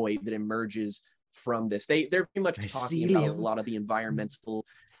joy that emerges from this. They're very much talking about a lot of the environmental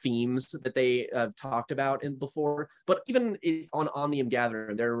themes that they have talked about in before, but even on Omnium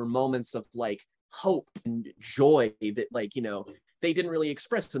Gatherum, there were moments of like hope and joy that, like, you know, they didn't really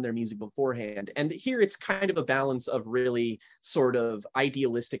express in their music beforehand. And here it's kind of a balance of really sort of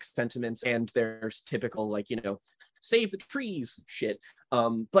idealistic sentiments and there's typical, like, you know, save the trees shit.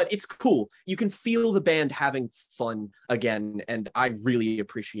 But it's cool. You can feel the band having fun again, and I really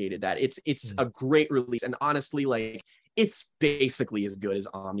appreciated that. It's a great release, and honestly, like, it's basically as good as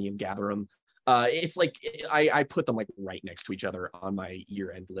Omnium Gatherum. It's like I put them like right next to each other on my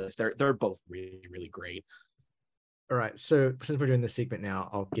year-end list. They're both really, really great. All right, so since we're doing this segment now,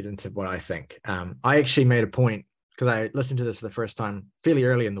 I'll get into what I think. I actually made a point because I listened to this for the first time fairly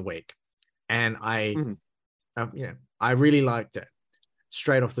early in the week, and I really liked it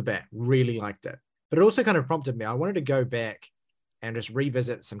straight off the bat. Really liked it, but it also kind of prompted me. I wanted to go back and just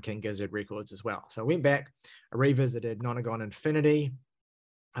revisit some King Gizzard records as well. So I went back, I revisited Nonagon Infinity,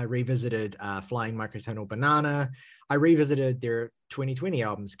 I revisited Flying Microtonal Banana, I revisited their 2020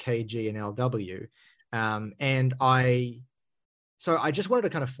 albums KG and LW. And I just wanted to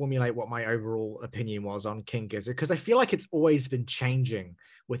kind of formulate what my overall opinion was on King Gizzard, because I feel like it's always been changing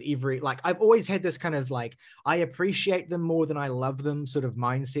with every, like, I've always had this kind of like, I appreciate them more than I love them sort of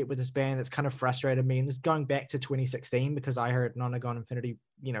mindset with this band. That's kind of frustrated me. And this going back to 2016, because I heard Nonagon Infinity,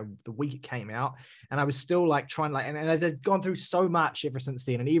 you know, the week it came out, and I was still like trying, like, and I've gone through so much ever since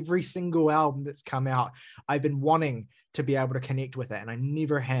then. And every single album that's come out, I've been wanting to be able to connect with it, and I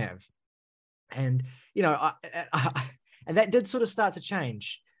never have. And, you know, and that did sort of start to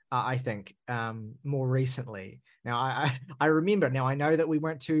change, I think, more recently. Now, I remember, now I know that we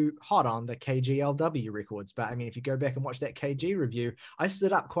weren't too hot on the KGLW records, but I mean, if you go back and watch that KG review, I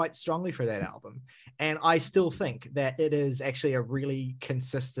stood up quite strongly for that album. And I still think that it is actually a really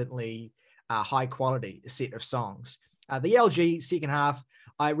consistently high quality set of songs. The LG second half,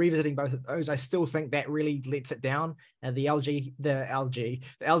 revisiting both of those, I still think that really lets it down. And the LW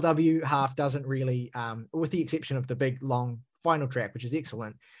half doesn't really, with the exception of the big long final track, which is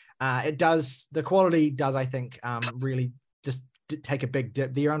excellent. The quality does, I think, really just take a big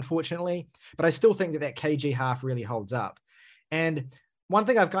dip there, unfortunately. But I still think that KG half really holds up. And one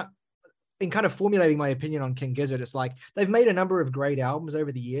thing I've got in kind of formulating my opinion on King Gizzard, it's like they've made a number of great albums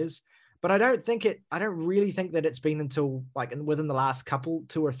over the years, but I don't really think that it's been until like within the last 2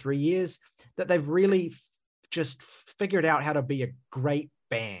 or 3 years that they've really just figured out how to be a great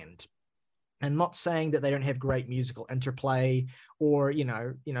band. And not saying that they don't have great musical interplay, or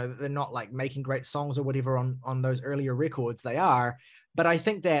they're not like making great songs or whatever on those earlier records. They are, but I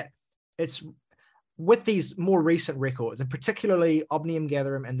think that it's with these more recent records, and particularly Omnium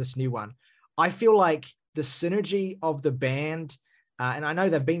Gatherum and this new one, I feel like the synergy of the band, and I know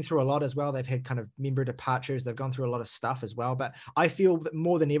they've been through a lot as well. They've had kind of member departures. They've gone through a lot of stuff as well. But I feel that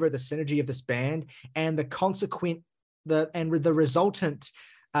more than ever, the synergy of this band and the resultant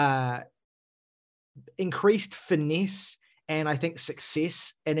increased finesse and I think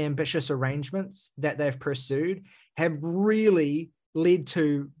success and ambitious arrangements that they've pursued have really led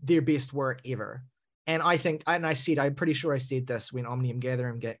to their best work ever. And I think, and I'm pretty sure I said this when Omnium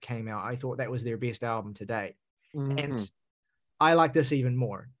Gatherum came out, I thought that was their best album to date. Mm-hmm. And I like this even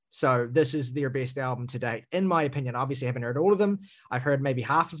more. So this is their best album to date, in my opinion. Obviously, I haven't heard all of them. I've heard maybe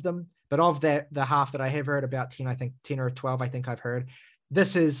half of them, but of the half that I have heard, about 10 or 12, I think I've heard,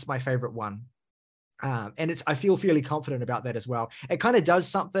 this is my favorite one. And I feel fairly confident about that as well. It kind of does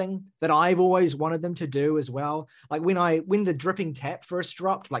something that I've always wanted them to do as well. Like when the Dripping Tap first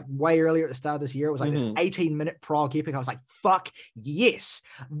dropped, like way earlier at the start of this year, it was like this 18-minute prog epic. I was like, fuck yes,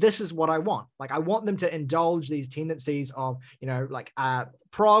 this is what I want. Like, I want them to indulge these tendencies of,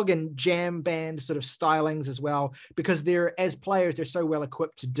 prog and jam band sort of stylings as well, because as players, they're so well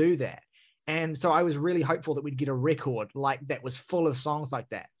equipped to do that. And so I was really hopeful that we'd get a record like that was full of songs like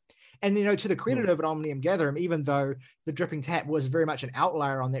that. And, to the credit of Omnium Gatherum, even though the Dripping Tap was very much an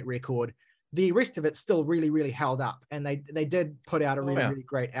outlier on that record, the rest of it still really, really held up. And they did put out a really, really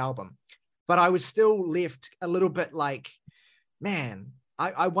great album. But I was still left a little bit like, man,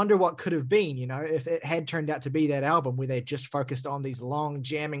 I wonder what could have been, if it had turned out to be that album where they just focused on these long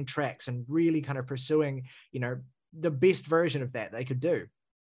jamming tracks and really kind of pursuing, the best version of that they could do.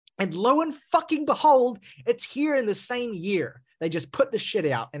 And lo and fucking behold, it's here in the same year. They just put the shit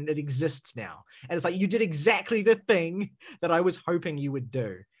out and it exists now. And it's like, you did exactly the thing that I was hoping you would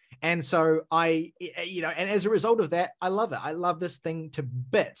do. And so and as a result of that, I love it. I love this thing to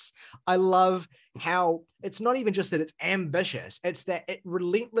bits. I love how it's not even just that it's ambitious, it's that it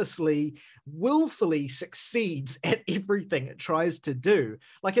relentlessly, willfully succeeds at everything it tries to do.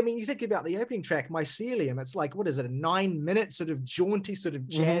 Like, I mean, you think about the opening track, Mycelium, it's like, what is it, a 9-minute sort of jaunty, sort of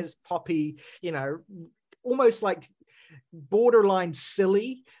jazz poppy, almost like borderline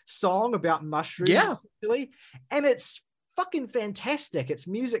silly song about mushrooms. Yeah. And it's fucking fantastic. It's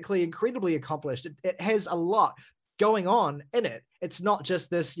musically incredibly accomplished. It has a lot going on in it. It's not just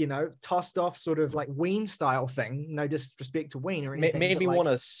this, tossed off sort of like Ween style thing. No disrespect to Ween or anything. Made me want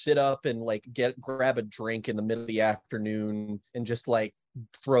to sit up and like grab a drink in the middle of the afternoon and just like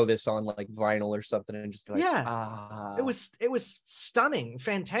throw this on like vinyl or something and just be like, It was stunning,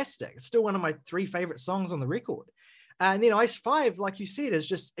 fantastic. It's still one of my 3 favorite songs on the record. And then Ice 5, like you said, is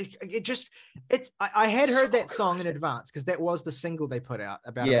just, I had heard that song in advance because that was the single they put out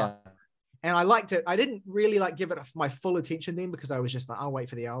about a month. And I liked it. I didn't really give it my full attention then because I was just like, I'll wait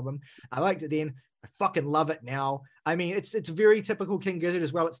for the album. I liked it then. I fucking love it now. I mean, it's very typical King Gizzard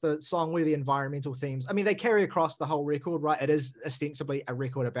as well. It's the song where the environmental themes, I mean, they carry across the whole record, right? It is ostensibly a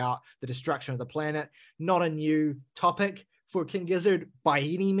record about the destruction of the planet, not a new topic for King Gizzard by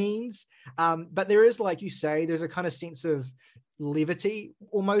any means. But there is, like you say, there's a kind of sense of levity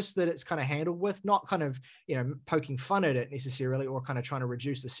almost that it's kind of handled with, not kind of, poking fun at it necessarily or kind of trying to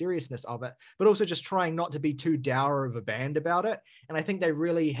reduce the seriousness of it, but also just trying not to be too dour of a band about it. And I think they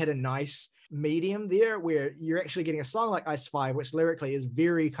really hit a nice medium there where you're actually getting a song like Ice 5, which lyrically is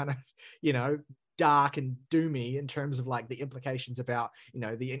very kind of, dark and doomy in terms of like the implications about,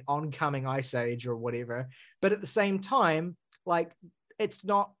 the oncoming ice age or whatever. But at the same time, like, it's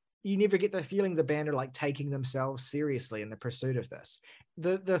not, you never get the feeling the band are like taking themselves seriously in the pursuit of this.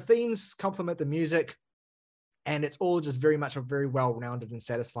 The themes complement the music, and it's all just very much a very well-rounded and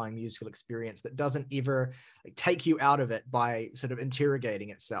satisfying musical experience that doesn't ever take you out of it by sort of interrogating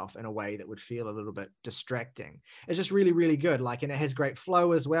itself in a way that would feel a little bit distracting. It's just really, really good. Like, and it has great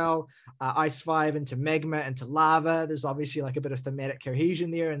flow as well. Ice 5 into Magma into Lava. There's obviously like a bit of thematic cohesion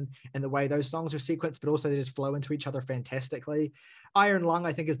there and the way those songs are sequenced, but also they just flow into each other fantastically. Iron Lung,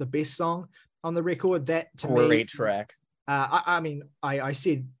 I think, is the best song on the record. That to me, great track. I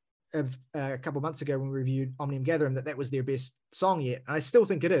said a couple of months ago when we reviewed Omnium Gatherum that was their best song yet, and I still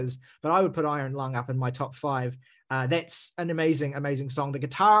think it is, but I would put Iron Lung up in my top 5. That's an amazing song. The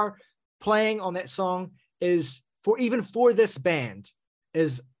guitar playing on that song is, for this band,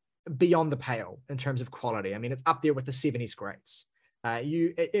 is beyond the pale in terms of quality. I mean, it's up there with the 70s greats.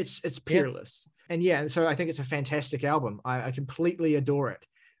 It's peerless. And so I think it's a fantastic album. I completely adore it.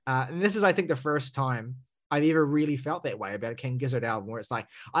 And this is, I think, the first time I've ever really felt that way about a King Gizzard album, where it's like,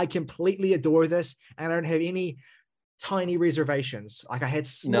 I completely adore this and I don't have any tiny reservations. Like I had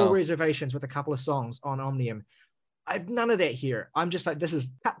small reservations with a couple of songs on Omnium. I have none of that here. I'm just like, this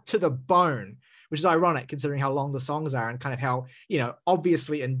is cut to the bone, which is ironic considering how long the songs are and kind of how, you know,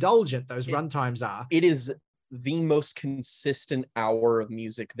 obviously indulgent those runtimes are. It is the most consistent hour of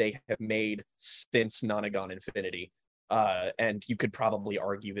music they have made since Nonagon Infinity. And you could probably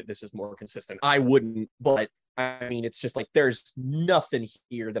argue that this is more consistent. I wouldn't, but I mean, it's just like there's nothing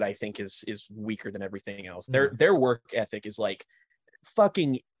here that I think is weaker than everything else. Their work ethic is like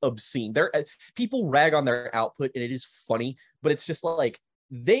fucking obscene. People rag on their output and it is funny, but it's just like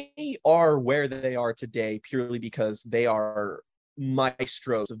they are where they are today purely because they are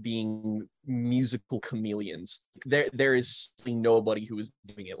maestros of being musical chameleons. There is nobody who is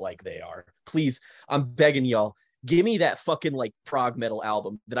doing it like they are. Please, I'm begging y'all, give me that fucking like prog metal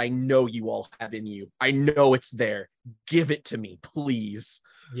album that I know you all have in you. I know it's there. Give it to me, please.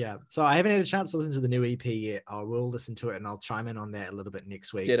 Yeah. So I haven't had a chance to listen to the new EP yet. I will listen to it and I'll chime in on that a little bit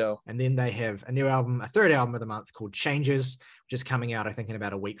next week. Ditto. And then they have a new album, a third album of the month called Changes, which is coming out, I think, in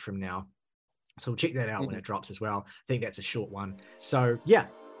about a week from now. So we'll check that out when it drops as well. I think that's a short one. So yeah,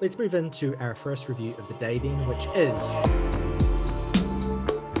 let's move into our first review of the day then, which is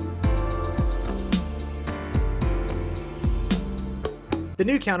the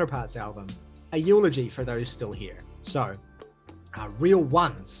new Counterparts album, a eulogy for those still here. So, real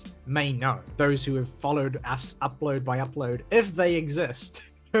ones may know, those who have followed us upload by upload, if they exist.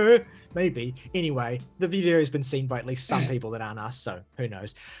 Maybe. Anyway, the video has been seen by at least some people that aren't us, so who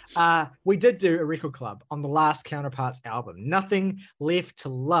knows. We did do a record club on the last Counterparts album, Nothing Left to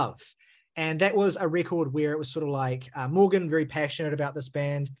Love. And that was a record where it was sort of like Morgan, very passionate about this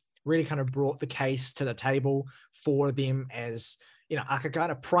band, really kind of brought the case to the table for them as, you know, like a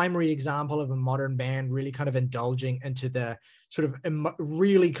kind of primary example of a modern band really kind of indulging into the sort of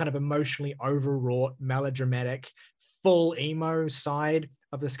really kind of emotionally overwrought, melodramatic, full emo side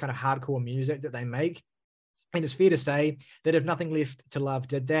of this kind of hardcore music that they make. And it's fair to say that if Nothing Left to Love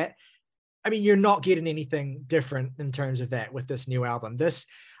did that, I mean, you're not getting anything different in terms of that with this new album. This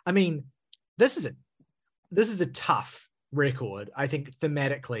is a tough record, I think,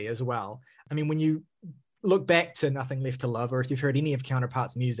 thematically as well. I mean, when you look back to Nothing Left to Love, or if you've heard any of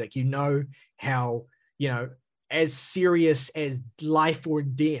Counterparts music, you know how, you know, as serious as life or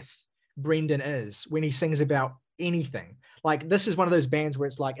death Brendan is when he sings about anything. Like, this is one of those bands where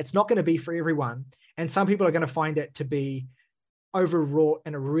it's like, it's not going to be for everyone. And some people are going to find it to be overwrought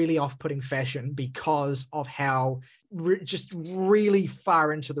in a really off-putting fashion because of how just really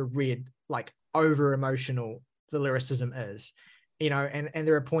far into the red, like over emotional the lyricism is, you know, and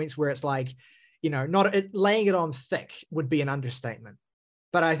there are points where it's like, you know, laying it on thick would be an understatement.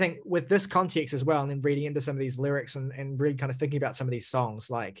 But I think with this context as well, and then reading into some of these lyrics and really kind of thinking about some of these songs,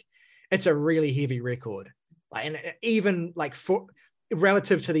 like, it's a really heavy record. Like, and even like for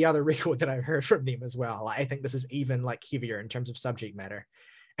relative to the other record that I've heard from them as well, I think this is even like heavier in terms of subject matter.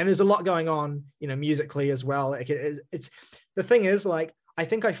 And there's a lot going on, you know, musically as well. Like it's the thing is, like, I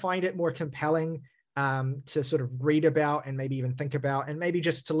think I find it more compelling to sort of read about and maybe even think about, and maybe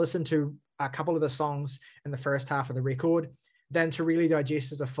just to listen to a couple of the songs in the first half of the record than to really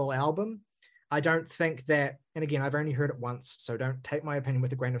digest as a full album. I don't think that, and again, I've only heard it once, so don't take my opinion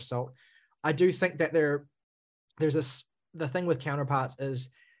with a grain of salt. I do think that the thing with Counterparts is,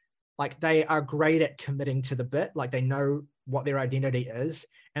 like, they are great at committing to the bit. Like, they know what their identity is,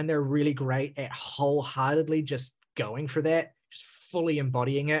 and they're really great at wholeheartedly just going for that, just fully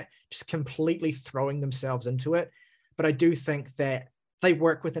embodying it, just completely throwing themselves into it. But I do think that they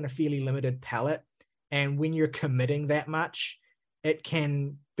work within a fairly limited palette, and when you're committing that much, it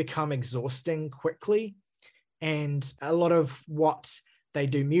can become exhausting quickly. And a lot of what they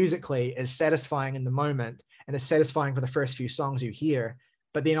do musically is satisfying in the moment, and is satisfying for the first few songs you hear,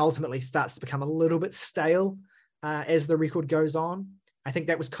 but then ultimately starts to become a little bit stale as the record goes on. I think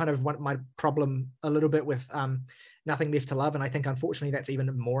that was kind of my problem a little bit with Nothing Left to Love, and I think unfortunately that's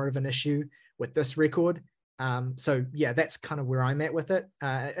even more of an issue with this record. So yeah, that's kind of where I'm at with it.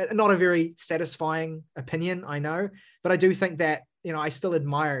 Not a very satisfying opinion, I know, but I do think that, you know, I still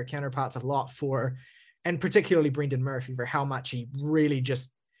admire Counterparts a lot for, and particularly Brendan Murphy, for how much he really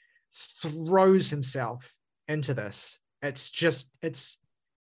just throws himself into this. It's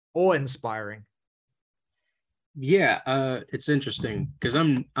awe-inspiring. Yeah, it's interesting because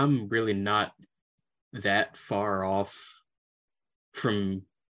I'm really not that far off from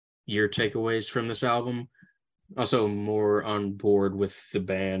your takeaways from this album. Also more on board with the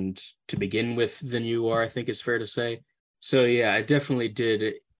band to begin with than you are, I think it's fair to say. So yeah, I definitely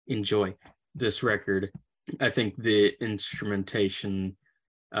did enjoy this record. I think the instrumentation,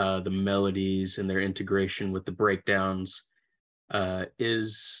 the melodies, and their integration with the breakdowns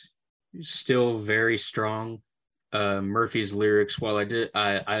is still very strong. Murphy's lyrics, while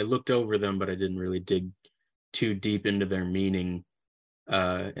I looked over them, but I didn't really dig too deep into their meaning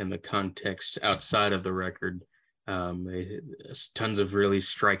and the context outside of the record. Tons of really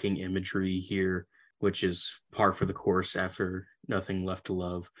striking imagery here, which is par for the course after Nothing Left to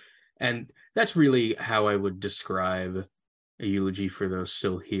Love. And that's really how I would describe A Eulogy for Those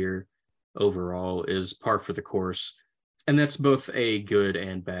Still Here overall, is par for the course. And that's both a good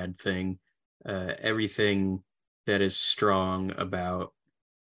and bad thing. Everything that is strong about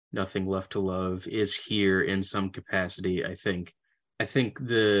Nothing Left to Love is here in some capacity, I think. I think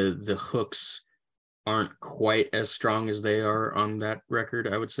the hooks aren't quite as strong as they are on that record,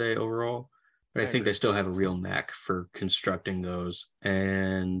 I would say, overall. But I think they still have a real knack for constructing those.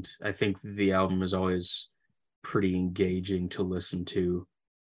 And I think the album is always pretty engaging to listen to.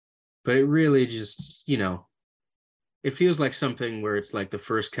 But it really just, it feels like something where it's like the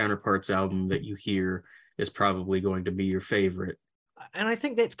first Counterparts album that you hear is probably going to be your favorite. And I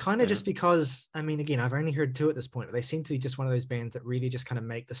think that's kind of just because, I mean, again, I've only heard two at this point, but they seem to be just one of those bands that really just kind of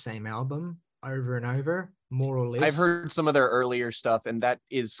make the same album over and over, more or less. I've heard some of their earlier stuff, and that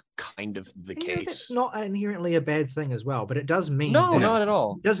is kind of the case. It's not inherently a bad thing as well, but it does mean not at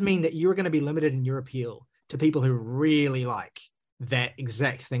all. It does mean that you're going to be limited in your appeal to people who really like that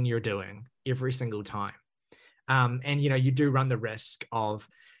exact thing you're doing every single time. And you do run the risk of,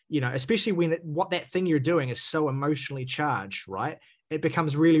 especially when what that thing you're doing is so emotionally charged, right? It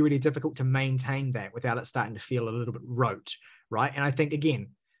becomes really, really difficult to maintain that without it starting to feel a little bit rote, right? And I think, again,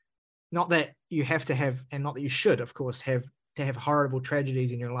 not that you have to have, and not that you should, of course, have to have horrible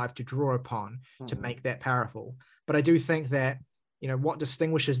tragedies in your life to draw upon to make that powerful. But I do think that, what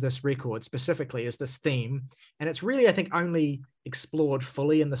distinguishes this record specifically is this theme. And it's really, I think, only explored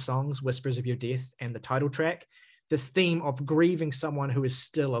fully in the songs Whispers of Your Death and the title track. This theme of grieving someone who is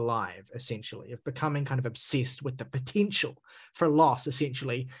still alive, essentially, of becoming kind of obsessed with the potential for loss,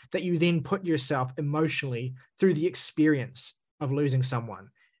 essentially, that you then put yourself emotionally through the experience of losing someone,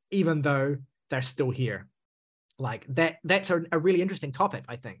 even though they're still here. Like that's a really interesting topic,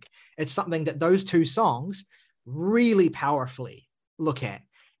 I think. It's something that those two songs really powerfully look at.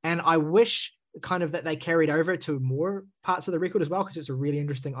 And I wish kind of that they carried over to more parts of the record as well, because it's a really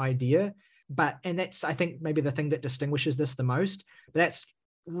interesting idea. And that's, I think, maybe the thing that distinguishes this the most. But that's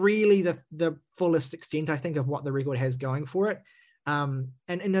really the fullest extent, I think, of what the record has going for it. And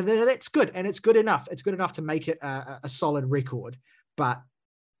that's good. And it's good enough. It's good enough to make it a solid record. But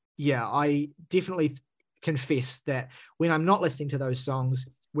yeah, I definitely confess that when I'm not listening to those songs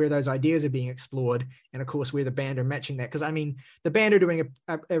where those ideas are being explored, and of course where the band are matching that, because I mean, the band are doing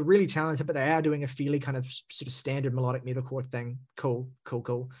a really talented, but they are doing a fairly kind of sort of standard melodic metalcore thing. Cool.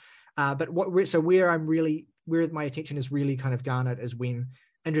 But where my attention is really kind of garnered is when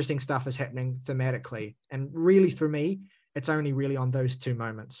interesting stuff is happening thematically. And really, for me, it's only really on those two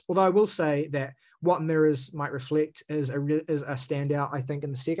moments. Although I will say that What Mirrors Might Reflect is a standout, I think,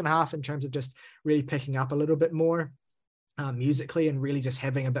 in the second half in terms of just really picking up a little bit more musically and really just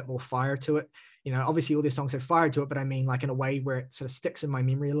having a bit more fire to it. Obviously all these songs have fire to it, but I mean like in a way where it sort of sticks in my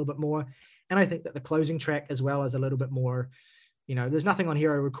memory a little bit more. And I think that the closing track as well is a little bit more, there's nothing on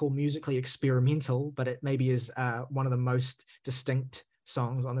here I would call musically experimental, but it maybe is one of the most distinct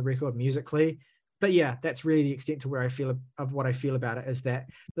songs on the record musically. But yeah, that's really the extent to where I feel of what I feel about it, is that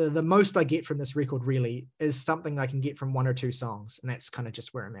the most I get from this record really is something I can get from one or two songs. And that's kind of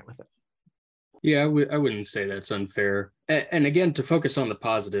just where I'm at with it. Yeah, I wouldn't say that's unfair. And again, to focus on the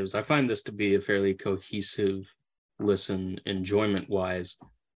positives, I find this to be a fairly cohesive listen enjoyment-wise,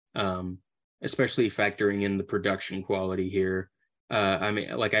 especially factoring in the production quality here. I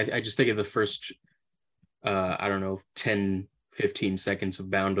mean, like I just think of the first, 10, 15 seconds of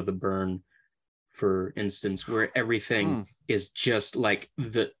Bound to the Burn, for instance, where everything is just like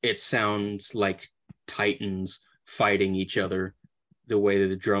it sounds like titans fighting each other, the way that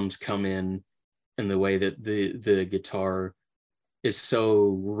the drums come in and the way that the guitar is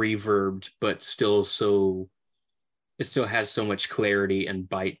so reverbed, but it still has so much clarity and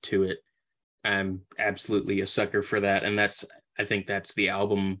bite to it. I'm absolutely a sucker for that. And I think that's the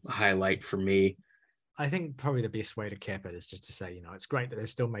album highlight for me. I think probably the best way to cap it is just to say, it's great that they're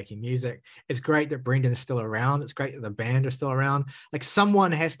still making music. It's great that Brendan's still around. It's great that the band are still around. Like,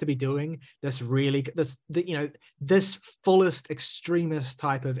 someone has to be doing this this fullest extremist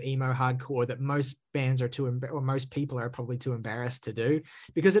type of emo hardcore that most bands are or most people are probably too embarrassed to do,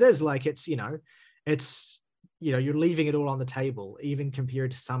 because it is like, it's you're leaving it all on the table, even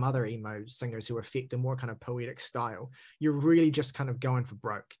compared to some other emo singers who affect a more kind of poetic style. You're really just kind of going for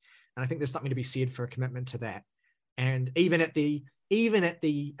broke. And I think there's something to be said for a commitment to that. And even at the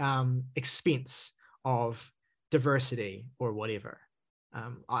expense of diversity or whatever.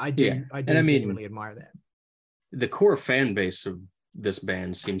 I do genuinely admire that. The core fan base of this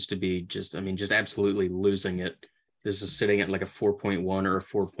band seems to be just absolutely losing it. This is sitting at like a 4.1 or a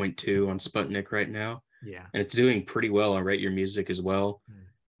 4.2 on Sputnik right now. Yeah. And it's doing pretty well on Rate Your Music as well.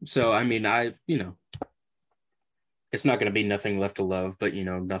 So, I mean, it's not going to be Nothing Left to Love, but,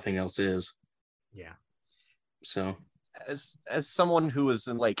 nothing else is. Yeah. So. As someone who was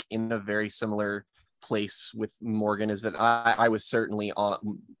in a very similar place with Morgan, is that I was certainly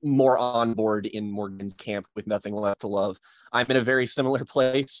more on board in Morgan's camp with Nothing Left to Love. I'm in a very similar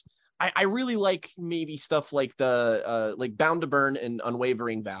place. I really like maybe stuff like the like Bound to Burn and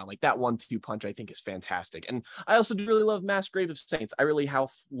Unwavering Vow. Like that 1-2 punch I think is fantastic. And I also do really love Mass Grave of Saints. I really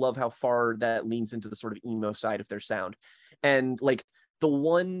love how far that leans into the sort of emo side of their sound. And like the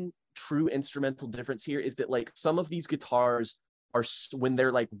one true instrumental difference here is that like some of these guitars are, when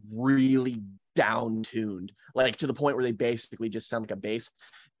they're like really down tuned, like to the point where they basically just sound like a bass,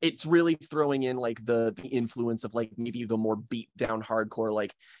 it's really throwing in like the influence of like maybe the more beat down hardcore,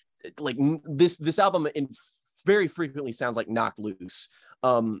 like this album very frequently sounds like Knocked Loose,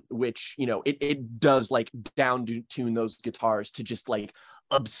 which it does like down tune those guitars to just like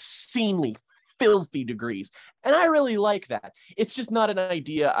obscenely filthy degrees, and I really like that. It's just not an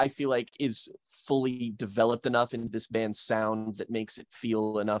idea I feel like is fully developed enough in this band's sound that makes it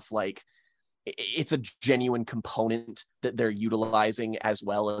feel enough like it's a genuine component that they're utilizing as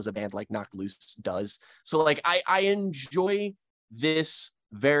well as a band like Knocked Loose does. So like I enjoy this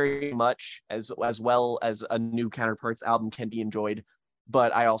very much, as well as a new Counterparts album can be enjoyed,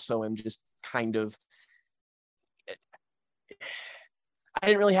 but I also am just kind of, I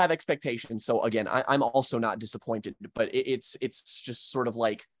didn't really have expectations, so again I'm also not disappointed, but it's just sort of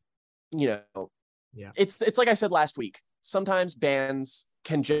like, it's like I said last week, sometimes bands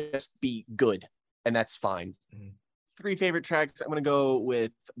can just be good and that's fine. 3 favorite tracks, I'm gonna go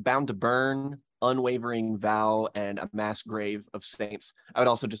with Bound to Burn, Unwavering Vow, and A Mass Grave of Saints. I would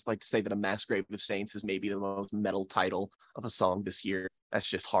also just like to say that A Mass Grave of Saints is maybe the most metal title of a song this year. That's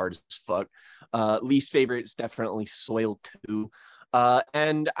just hard as fuck. Least favorite is definitely Soil 2.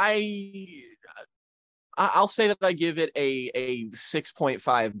 And I'll say that I give it a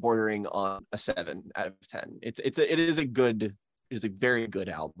 6.5 bordering on a 7 out of 10. It is a very good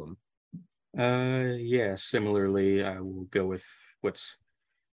album. Yeah, similarly, I will go with what's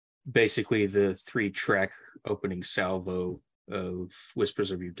basically the 3-track opening salvo of Whispers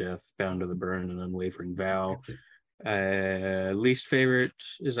of Your Death, Bound to the Burn, and Unwavering Vow. Least favorite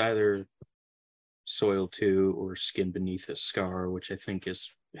is either Soil 2 or Skin Beneath a Scar, which I think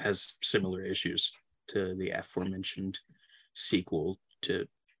has similar issues to the aforementioned sequel to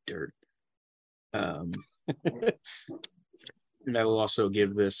Dirt. And I will also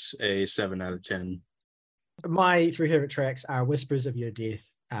give this a 7 out of 10. My 3 favorite tracks are Whispers of Your Death,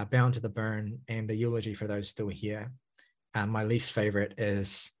 Bound to the Burn, and A Eulogy for Those Still Here. My least favorite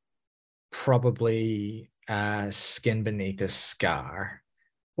is probably Skin Beneath a Scar,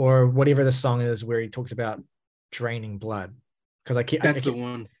 or whatever the song is where he talks about draining blood. Because I kept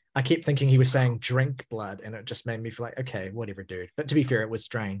thinking he was saying drink blood, and it just made me feel like, okay, whatever, dude. But to be fair, it was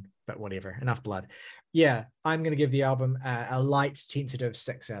drain, but whatever, enough blood. Yeah, I'm going to give the album a light, tentative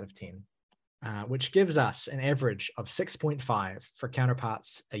 6 out of 10, which gives us an average of 6.5 for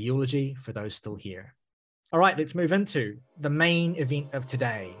Counterparts, A Eulogy for Those Still Here. All right, let's move into the main event of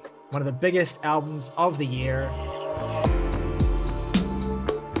today, one of the biggest albums of the year.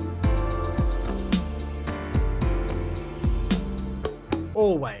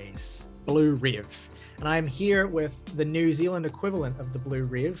 Always, Blue Rev. And I'm here with the New Zealand equivalent of the Blue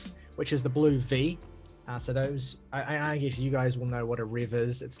Rev, which is the Blue V. So those, I guess you guys will know what a Rev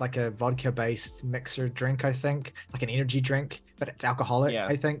is. It's like a vodka-based mixer drink, I think, like an energy drink, but it's alcoholic,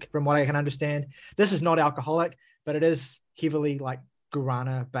 I think, from what I can understand. This is not alcoholic, but it is heavily like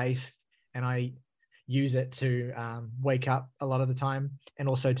guarana-based, and I use it to wake up a lot of the time, and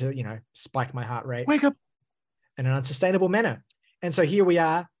also to, spike my heart rate. Wake up! In an unsustainable manner. And so here we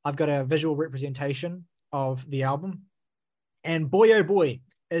are. I've got a visual representation of the album. And boy, oh boy,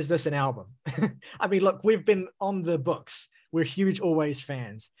 is this an album. I mean, look, we've been on the books. We're huge Alvvays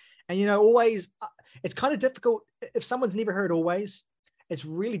fans. And, Alvvays, it's kind of difficult. If someone's never heard Alvvays, it's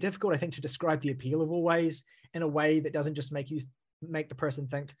really difficult, I think, to describe the appeal of Alvvays in a way that doesn't just make the person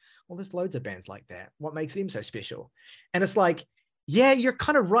think, well, there's loads of bands like that. What makes them so special? And it's like, Yeah, you're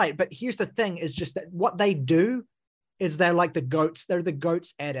kind of right. But here's the thing is just that what they do is they're like the goats. They're the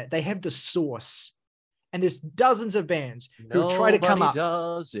goats at it. They have the source. And there's dozens of bands who try to come up.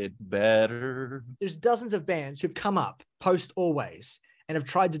 Does it better. There's dozens of bands who've come up post Alvvays and have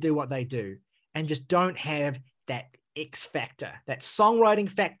tried to do what they do and just don't have that X factor, that songwriting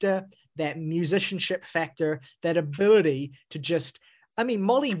factor, that musicianship factor, that ability to just, I mean,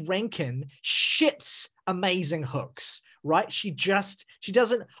 Molly Rankin shits amazing hooks, right? She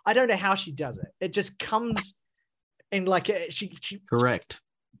doesn't, I don't know how she does it. It just comes in like, Correct.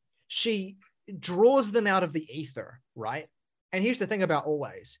 She draws them out of the ether, right? And here's the thing about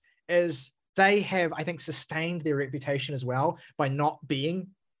Alvvays is they have, I think, sustained their reputation as well by not being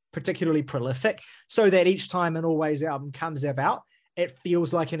particularly prolific, so that each time an Alvvays album comes about, it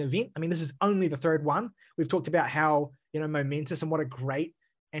feels like an event. I mean, this is only the third one. We've talked about how, momentous and what a great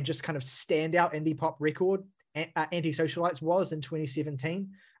and just kind of standout indie pop record Anti-Socialites was in 2017.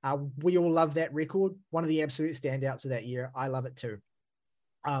 We all love that record. One of the absolute standouts of that year. I love it too.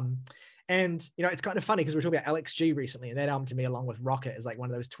 And, it's kind of funny because we were talking about Alex G recently, and that album to me, along with Rocket, is like one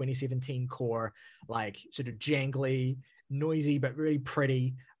of those 2017 core, like sort of jangly, noisy, but really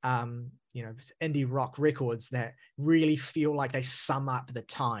pretty, indie rock records that really feel like they sum up the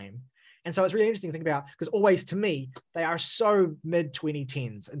time. And so it's really interesting to think about, because Alvvays, to me, they are so mid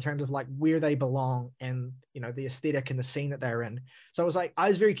 2010s in terms of like where they belong and, the aesthetic and the scene that they're in. So I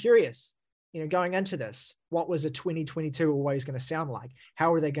was very curious, going into this, what was a 2022 Alvvays going to sound like?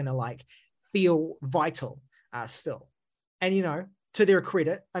 How are they going to like feel vital still? And, to their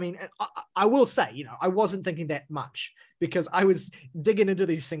credit, I mean, I will say, I wasn't thinking that much because I was digging into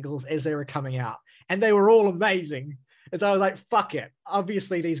these singles as they were coming out and they were all amazing. And so I was like, fuck it.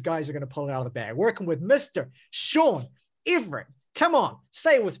 Obviously, these guys are going to pull it out of the bag. Working with Mr. Sean Everett. Come on,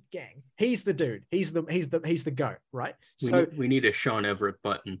 say it with gang. He's the dude. He's the goat, right? So we need a Sean Everett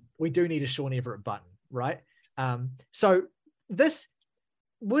button. We do need a Sean Everett button, right? So this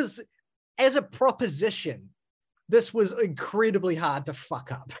was, as a proposition, this was incredibly hard to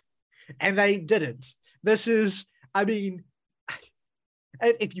fuck up. And they didn't. This is, I mean,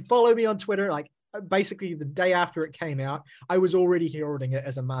 if you follow me on Twitter, like basically the day after it came out, I was already heralding it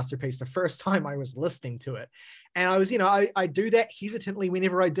as a masterpiece the first time I was listening to it. And I was, I do that hesitantly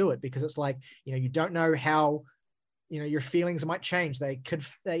whenever I do it, because it's like, you don't know how, your feelings might change. They could,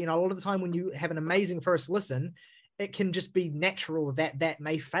 a lot of the time when you have an amazing first listen, it can just be natural that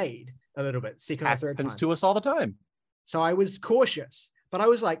may fade a little bit second or third time. Happens to us all the time. So I was cautious, but I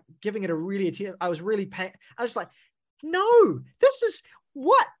was like giving it a really, I was like, no, this is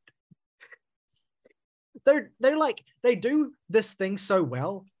what? They're like, they do this thing so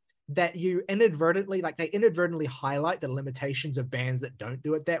well that you inadvertently highlight the limitations of bands that don't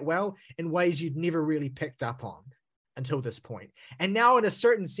do it that well in ways you'd never really picked up on until this point. And now in a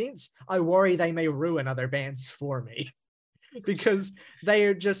certain sense, I worry they may ruin other bands for me because they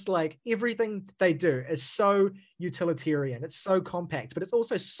are just like, everything they do is so utilitarian. It's so compact, but it's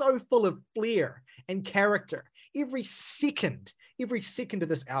also so full of flair and character. Every second of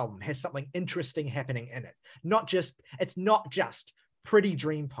this album has something interesting happening in it. It's not just pretty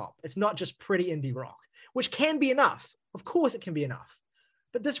dream pop. It's not just pretty indie rock, which can be enough. Of course it can be enough.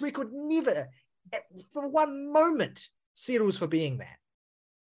 But this record never, for one moment, settles for being that.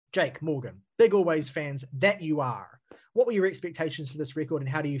 Jake, Morgan, big Alvvays fans that you are. What were your expectations for this record and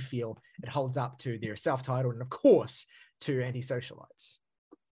how do you feel it holds up to their self-titled and, of course, to Anti-Socialites?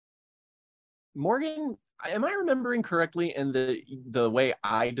 Morgan, am I remembering correctly? And the way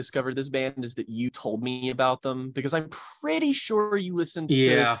I discovered this band is that you told me about them, because I'm pretty sure you listened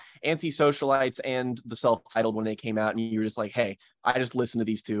to Anti-Socialites and the self-titled when they came out, and you were just like, hey, I just listened to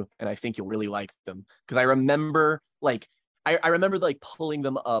these two and I think you'll really like them. Because I remember I remember pulling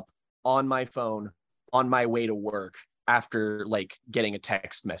them up on my phone on my way to work after getting a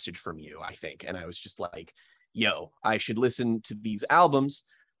text message from you, I think. And I was just like, yo, I should listen to these albums.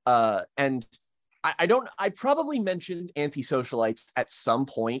 And I probably mentioned Anti-Socialites at some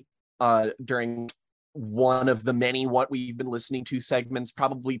point during one of the many What We've Been Listening To segments,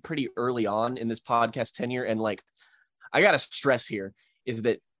 probably pretty early on in this podcast tenure. And I gotta stress here is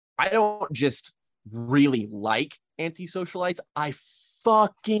that I don't just really like Anti-Socialites. I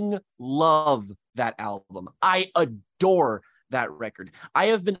fucking love that album. I adore that record. I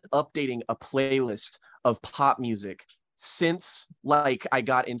have been updating a playlist of pop music since I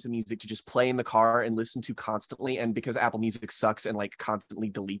got into music to just play in the car and listen to constantly. And because Apple Music sucks and constantly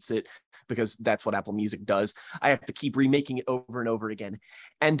deletes it, because that's what Apple Music does, I have to keep remaking it over and over again.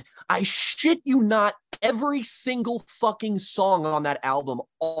 And I shit you not, every single fucking song on that album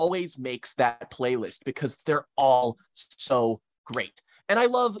always makes that playlist because they're all so great. And I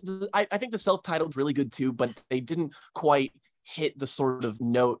love I think the self-titled is really good too, but they didn't quite hit the sort of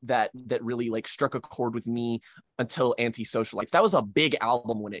note that really like struck a chord with me until Antisocial Life. That was a big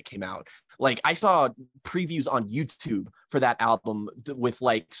album when it came out. Like I saw previews on YouTube for that album with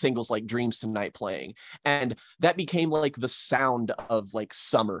like singles like Dreams Tonight playing, and that became like the sound of like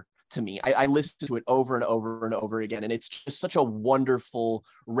summer to me. I listened to it over and over and over again, and it's just such a wonderful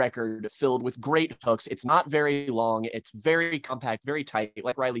record filled with great hooks. It's not very long. It's very compact, very tight.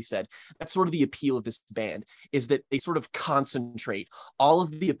 Like Riley said, that's sort of the appeal of this band, is that they sort of concentrate all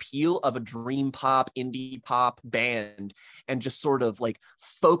of the appeal of a dream pop, indie pop band and just sort of like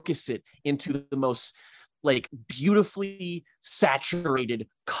focus it into the most like beautifully saturated,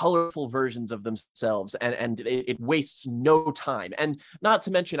 colorful versions of themselves, and it wastes no time. And not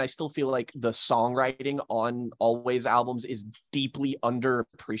to mention, I still feel like the songwriting on Alvvays albums is deeply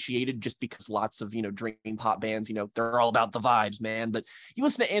underappreciated, just because lots of, you know, dream pop bands, you know, they're all about the vibes, man. But you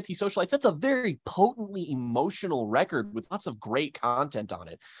listen to Antisocial Life, that's a very potently emotional record with lots of great content on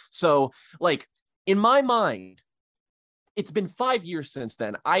it. So, like, in my mind, it's been 5 years since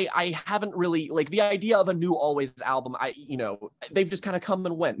then. I haven't really, like, the idea of a new Alvvays album, you know, they've just kind of come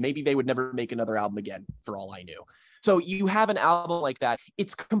and went. Maybe they would never make another album again, for all I knew. So you have an album like that.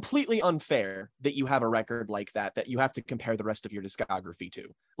 It's completely unfair that you have a record like that you have to compare the rest of your discography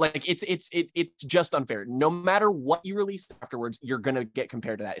to. Like, it's just unfair. No matter what you release afterwards, you're gonna get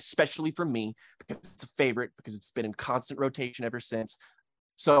compared to that, especially from me, because it's a favorite, because it's been in constant rotation ever since.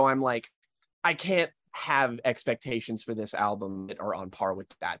 So I'm like, I can't have expectations for this album that are on par with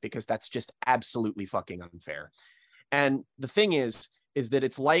that, because that's just absolutely fucking unfair. And the thing is that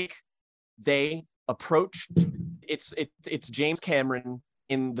it's like they approached, it's James Cameron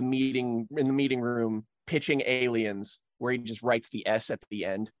in the meeting room pitching Aliens, where he just writes the S at the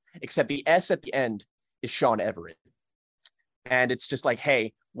end, except the S at the end is Sean Everett. And it's just like,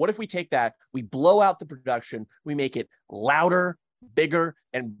 hey, what if we take that, we blow out the production, we make it louder, bigger,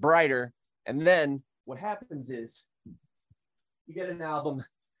 and brighter, and then what happens is you get an album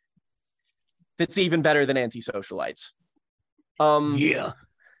that's even better than Antisocialites. Yeah.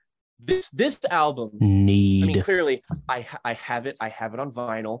 This album, I mean, clearly I have it on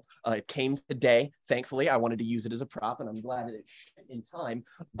vinyl. It came today, thankfully. I wanted to use it as a prop, and I'm glad that it's in time.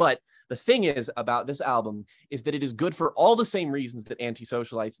 But the thing is about this album is that it is good for all the same reasons that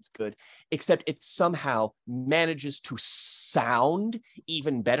Antisocialites is good, except it somehow manages to sound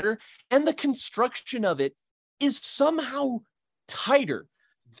even better, and the construction of it is somehow tighter.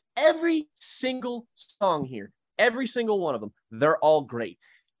 Every single song here, every single one of them, they're all great.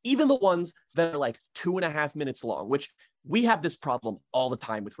 Even the ones that are like 2.5 minutes long, which we have this problem all the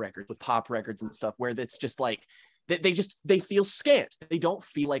time with records, with pop records and stuff, where it's just like, they feel scant. They don't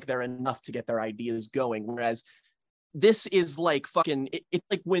feel like they're enough to get their ideas going. Whereas this is like fucking, it's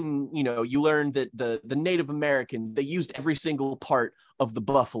like when, you know, you learn that the Native Americans, they used every single part of the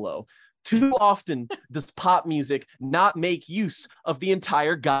buffalo. Too often does pop music not make use of the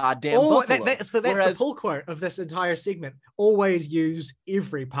entire goddamn buffalo. That's the pull quote of this entire segment. Always use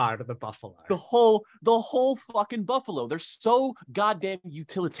every part of the buffalo. The whole fucking buffalo. They're so goddamn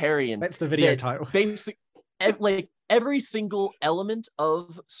utilitarian. That's the video title. Basic, like every single element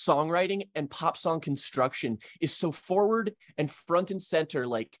of songwriting and pop song construction is so forward and front and center.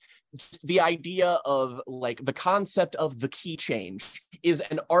 Like, just the idea of like the concept of the key change is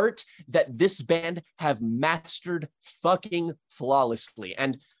an art that this band have mastered fucking flawlessly.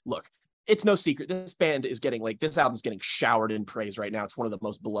 And look, it's no secret, this band is getting, like, this album's getting showered in praise right now. It's one of the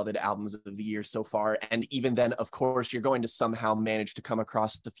most beloved albums of the year so far. And even then, of course, you're going to somehow manage to come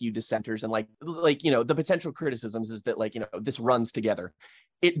across a few dissenters, and like, you know, the potential criticisms is that, like, you know, this runs together.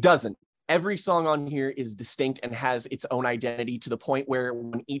 It doesn't. Every song on here is distinct and has its own identity, to the point where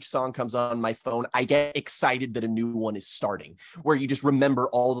when each song comes on my phone, I get excited that a new one is starting, where you just remember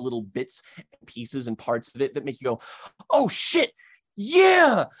all the little bits and pieces and parts of it that make you go, oh shit,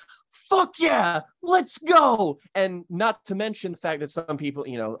 yeah, fuck yeah, let's go. And not to mention the fact that some people,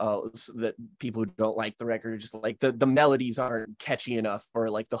 you know, that people who don't like the record are just like, the melodies aren't catchy enough, or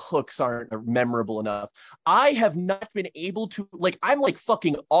like the hooks aren't memorable enough. I have not been able to, like, I'm like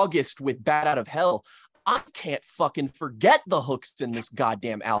fucking August with Bat Out of Hell. I can't fucking forget the hooks in this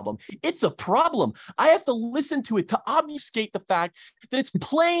goddamn album. It's a problem. I have to listen to it to obfuscate the fact that it's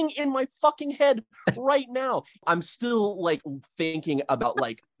playing in my fucking head right now. I'm still like thinking about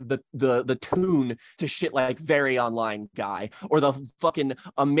like the tune to shit like Very Online Guy, or the fucking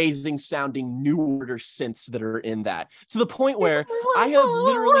amazing sounding New Order synths that are in that, to the point where I have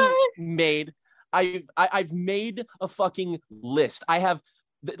literally made, I've made a fucking list. I have,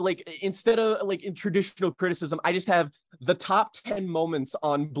 like, instead of like in traditional criticism, I just have the top 10 moments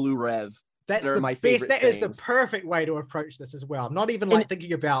on Blue Rev. That's are the my best. favorite That is things. the perfect way to approach this as well. I'm not even like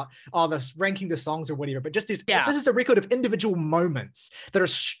thinking about this ranking the songs or whatever, but just this. Yeah. This is a record of individual moments that are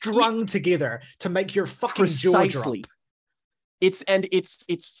strung together to make your fucking jaw drop. It's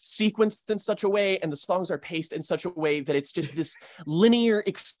sequenced in such a way, and the songs are paced in such a way that it's just this linear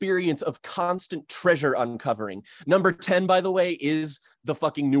experience of constant treasure uncovering. Number 10, by the way, is the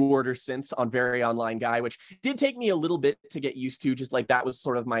fucking New Order Synths on Very Online Guy, which did take me a little bit to get used to. Just like that was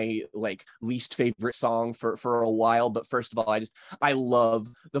sort of my like least favorite song for a while. But first of all, I love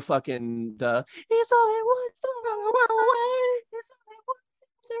the fucking it's all it was away. It's all it was.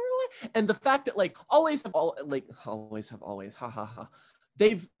 And the fact that like always have ha ha ha,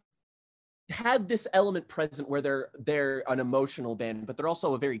 they've had this element present where they're an emotional band, but they're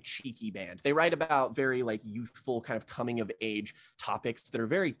also a very cheeky band. They write about very like youthful kind of coming of age topics that are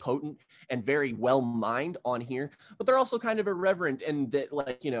very potent and very well mined on here, but they're also kind of irreverent, and that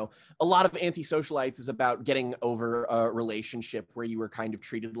like, you know, a lot of Anti-Socialites is about getting over a relationship where you were kind of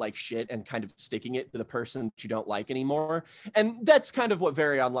treated like shit and kind of sticking it to the person that you don't like anymore. And that's kind of what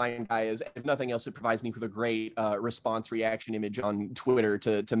Very Online Guy is. If nothing else, it provides me with a great response reaction image on Twitter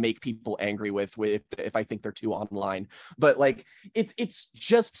to make people angry with if I think they're too online. But like it's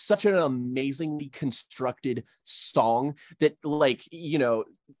just such an amazingly constructed song that, like, you know,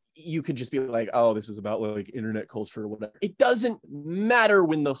 you could just be like, oh, this is about like internet culture or whatever. It doesn't matter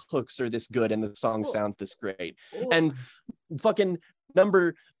when the hooks are this good and the song sounds this great. And fucking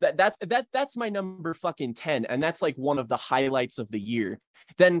that's my number fucking 10, and that's like one of the highlights of the year.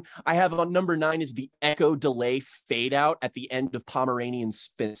 Then I have on number 9 is the echo delay fade out at the end of Pomeranian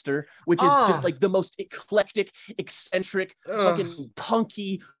Spinster, which is just like the most eclectic, eccentric, fucking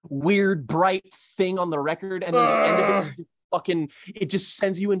punky, weird, bright thing on the record. And then the end of it is fucking, it just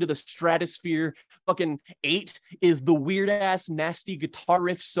sends you into the stratosphere. Fucking 8 is the weird ass nasty guitar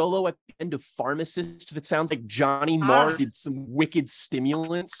riff solo at the end of Pharmacist that sounds like Johnny Marr did some wicked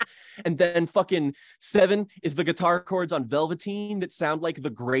stimulants. And then fucking 7 is the guitar chords on Velveteen that sound like the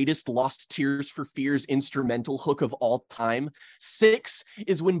greatest Lost Tears for Fears instrumental hook of all time. 6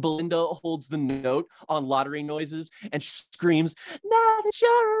 is when Belinda holds the note on Lottery Noises and screams, "Now that you're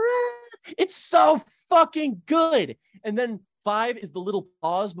around." It's so fucking good. And then 5 is the little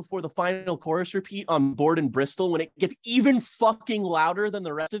pause before the final chorus repeat on Bored in Bristol when it gets even fucking louder than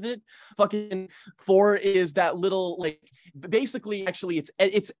the rest of it. Fucking 4 is that little, like, basically, actually,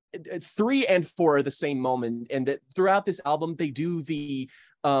 it's 3 and 4 are the same moment, and that throughout this album they do the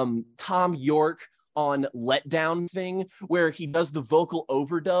Tom York on Letdown thing where he does the vocal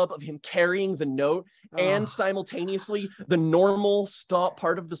overdub of him carrying the note and simultaneously the normal stop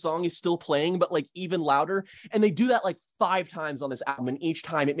part of the song is still playing but like even louder, and they do that like 5 times on this album, and each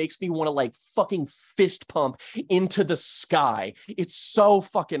time it makes me want to like fucking fist pump into the sky. It's so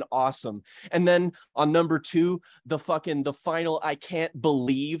fucking awesome. And then on number 2, the final I Can't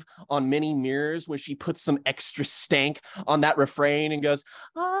Believe on Many Mirrors, when she puts some extra stank on that refrain and goes,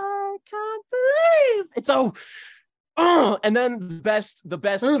 I can't believe it's and then the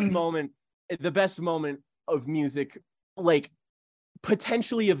best moment of music, like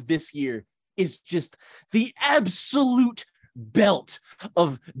potentially of this year, is just the absolute belt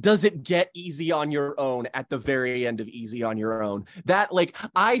of Does It Get Easy on Your Own at the very end of Easy on Your Own. That, like,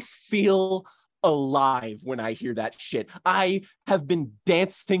 I feel alive when I hear that shit. I have been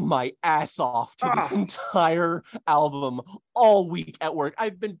dancing my ass off to this entire album all week at work.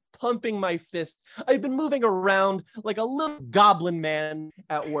 I've been pumping my fist. I've been moving around like a little goblin man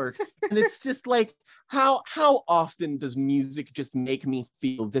at work. And it's just like, how often does music just make me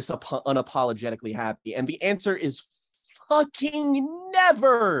feel this unapologetically happy? And the answer is fucking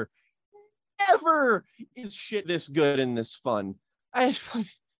never. Never is shit this good and this fun.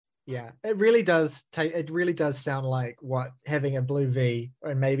 Yeah, it really does sound like what having a Blue V,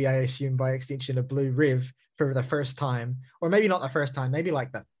 or maybe I assume by extension a Blue Rev, for the first time, or maybe not the first time, maybe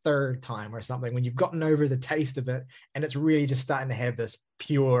like the 3rd time or something, when you've gotten over the taste of it and it's really just starting to have this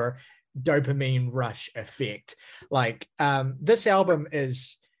pure dopamine rush effect. Like this album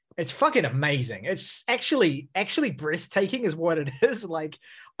it's fucking amazing. It's actually breathtaking is what it is. Like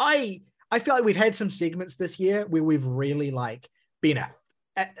I feel like we've had some segments this year where we've really like been a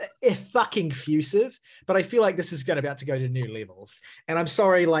fucking effusive, but I feel like this is about to go to new levels. And I'm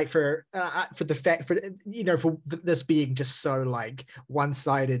sorry, like for the fact, for this being just so like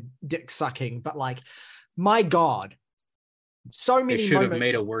one-sided dick sucking, but like, my God, so many they should moments. Have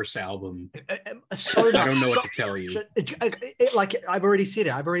made a worse album. So much. I don't know what to tell you. Like I've already said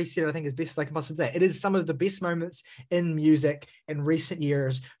it. I think as best as I can possibly say. It is some of the best moments in music in recent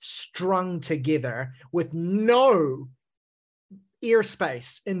years, strung together with no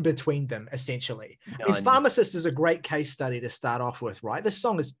airspace in between them, essentially. I mean, None. Pharmacist is a great case study to start off with, right? This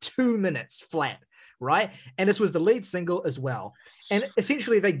song is 2 minutes flat, right? And this was the lead single as well. And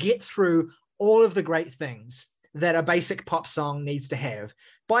essentially they get through all of the great things that a basic pop song needs to have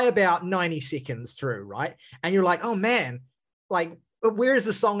by about 90 seconds through, right? And you're like, oh man, like, where is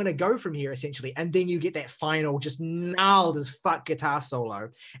the song going to go from here, essentially? And then you get that final, just nailed as fuck guitar solo.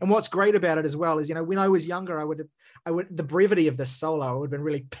 And what's great about it as well is, you know, when I was younger, the brevity of this solo, I would have been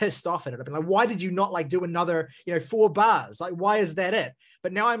really pissed off at it. I'd been like, why did you not like do another, 4 bars? Like, why is that it?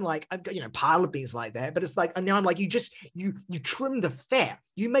 But now I'm like, part of me is like that, but it's like, and now I'm like, you trim the fat,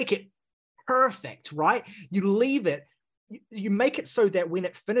 you make it perfect, right? You leave it, you make it so that when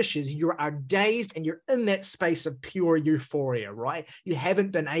it finishes, you are dazed and you're in that space of pure euphoria, right? You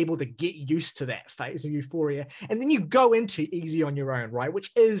haven't been able to get used to that phase of euphoria. And then you go into Easy on Your Own, right? Which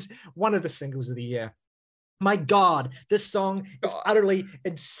is one of the singles of the year. My God, this song is utterly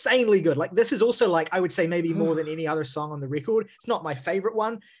insanely good. Like, this is also, like, I would say maybe more than any other song on the record. It's not my favorite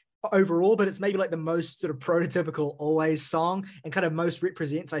one overall, but it's maybe like the most sort of prototypical Always song, and kind of most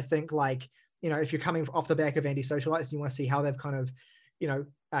represents, I think, like, if you're coming off the back of Anti-Socialites, you want to see how they've kind of,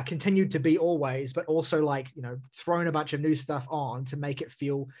 continued to be Always, but also, like, thrown a bunch of new stuff on to make it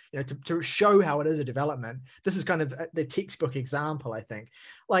feel, to show how it is a development. This is kind of the textbook example, I think.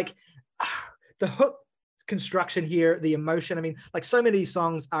 Like, the hook construction here, the emotion. I mean, like, so many of these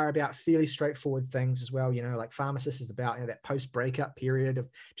songs are about fairly straightforward things as well. Like Pharmacist is about, that post-breakup period of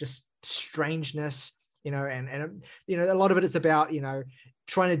just strangeness, and a lot of it is about,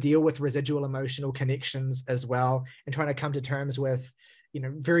 trying to deal with residual emotional connections as well, and trying to come to terms with,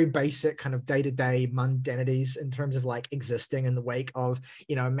 very basic kind of day-to-day mundanities in terms of, like, existing in the wake of,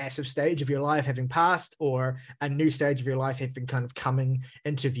 a massive stage of your life having passed, or a new stage of your life having kind of coming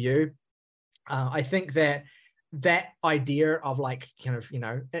into view. I think that idea of, like, kind of,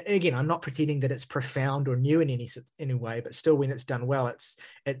 again, I'm not pretending that it's profound or new in any way, but still, when it's done well, it's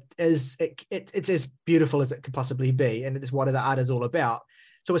as beautiful as it could possibly be, and it is what the art is all about.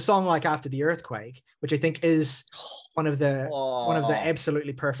 So a song like After the Earthquake, which I think is one of the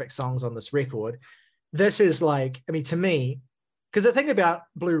absolutely perfect songs on this record. This is, like, I mean, to me, because the thing about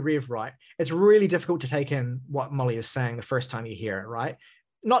Blue Rev, right, it's really difficult to take in what Molly is saying the first time you hear it, right?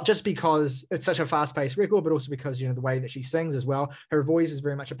 Not just because it's such a fast-paced record, but also because, the way that she sings as well. Her voice is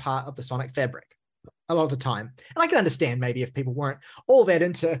very much a part of the sonic fabric a lot of the time. And I can understand maybe if people weren't all that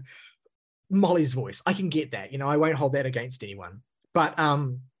into Molly's voice. I can get that. I won't hold that against anyone. But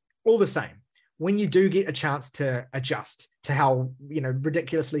all the same, when you do get a chance to adjust to how,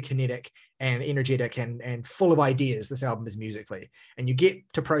 ridiculously kinetic and energetic and full of ideas this album is musically, and you get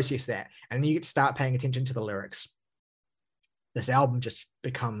to process that, and you get to start paying attention to the lyrics, this album just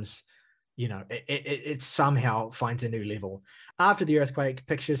becomes, it somehow finds a new level. After the Earthquake,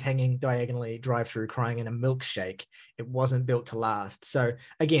 pictures hanging diagonally, drive through, crying in a milkshake. It wasn't built to last. So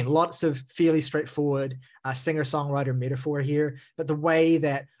again, lots of fairly straightforward singer-songwriter metaphor here, but the way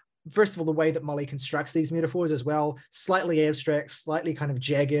that, first of all, the way that Molly constructs these metaphors as well, slightly abstract, slightly kind of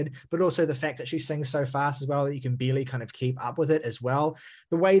jagged, but also the fact that she sings so fast as well that you can barely kind of keep up with it as well.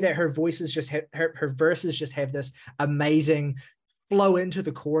 The way that her voices just have, her verses just have this amazing flow into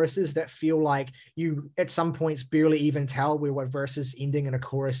the choruses that feel like you at some points barely even tell where what verse is ending and a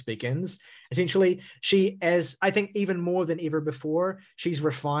chorus begins. Essentially, she, as I think even more than ever before, she's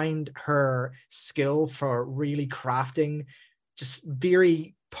refined her skill for really crafting just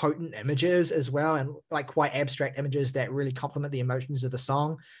very potent images as well, and like quite abstract images that really complement the emotions of the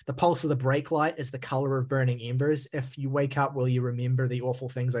song. The pulse of the brake light is the color of burning embers. If you wake up, will you remember the awful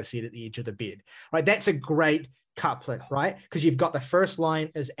things I said at the edge of the bed? Right, that's a great couplet, right? Because you've got the first line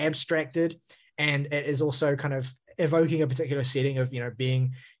is abstracted, and it is also kind of evoking a particular setting of,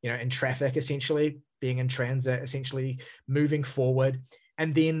 being, in traffic, essentially being in transit, essentially moving forward.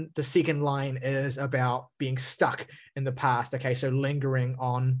 And then the second line is about being stuck in the past. Okay, so lingering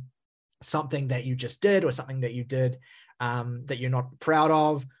on something that you just did, or something that you did that you're not proud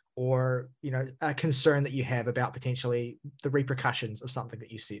of, or a concern that you have about potentially the repercussions of something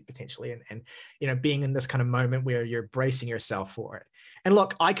that you said potentially, and being in this kind of moment where you're bracing yourself for it. And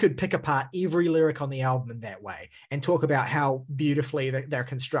look, I could pick apart every lyric on the album in that way and talk about how beautifully they're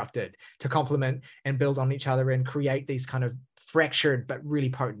constructed to complement and build on each other and create these kind of fractured but really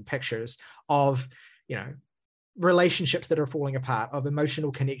potent pictures of relationships that are falling apart, of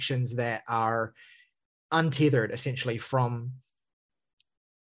emotional connections that are untethered essentially from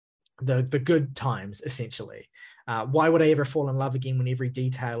the good times, essentially. Why would I ever fall in love again when every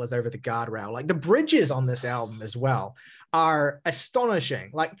detail is over the guardrail? Like, the bridges on this album as well are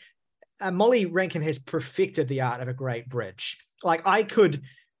astonishing. Like, Molly Rankin has perfected the art of a great bridge. like I could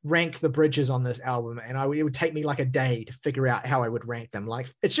rank the bridges on this album, and it would take me like a day to figure out how I would rank them.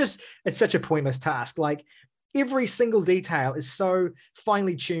 Like it's such a pointless task. Like every single detail is so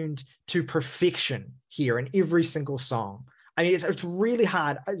finely tuned to perfection here in every single song. I mean, it's really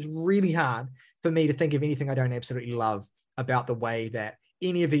hard. It's really hard for me to think of anything I don't absolutely love about the way that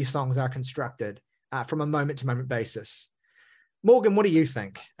any of these songs are constructed from a moment to moment basis. Morgan, what do you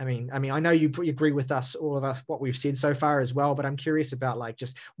think? I mean, I know you agree with us, all of us, what we've said so far as well, but I'm curious about like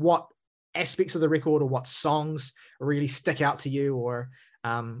just what aspects of the record or what songs really stick out to you, or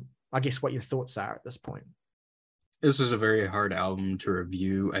I guess what your thoughts are at this point. This is a very hard album to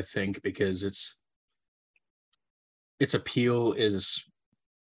review, I think, because its appeal is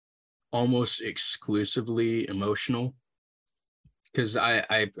almost exclusively emotional. Because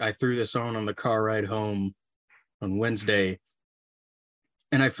I threw this on the car ride home on Wednesday,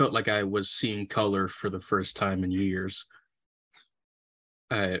 and I felt like I was seeing color for the first time in years.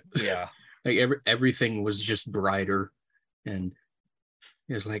 Yeah. Like everything was just brighter, and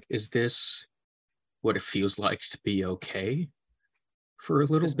it was like, is this what it feels like to be okay for a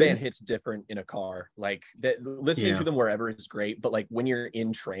little this bit? band hits different in a car. Like that, listening to them wherever is great, but like when you're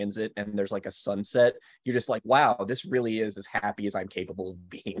in transit and there's like a sunset, you're just like, wow, this really is as happy as I'm capable of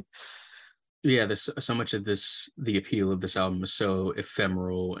being. Yeah, there's so much of this, the appeal of this album is so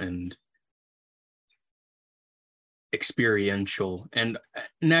ephemeral and experiential, and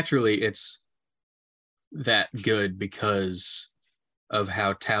naturally it's that good because of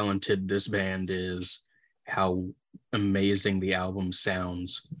how talented this band is, how amazing the album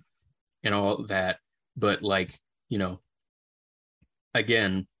sounds and all that. But like, you know,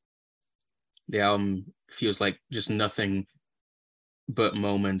 again, the album feels like just nothing but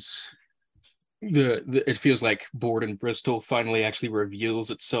moments. It feels like Bored in Bristol finally actually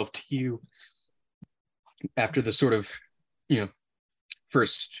reveals itself to you after the sort of, you know,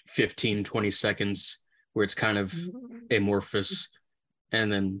 first 15-20 seconds where it's kind of amorphous,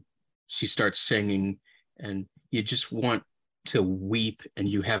 and then she starts singing and you just want to weep and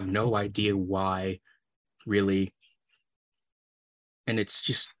you have no idea why, really. And it's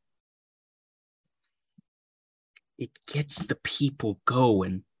just, it gets the people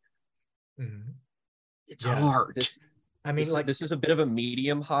going. Mm-hmm. It's hard. This is a bit of a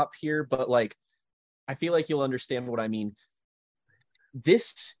medium hop here, but like I feel like you'll understand what I mean.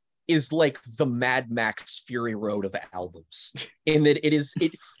 This is like the Mad Max Fury Road of albums, in that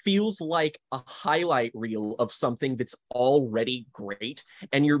it feels like a highlight reel of something that's already great,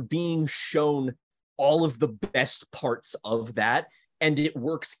 and you're being shown all of the best parts of that, and it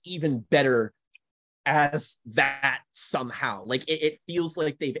works even better as that somehow. Like it feels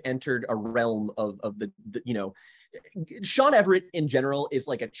like they've entered a realm of the you know, Sean Everett in general is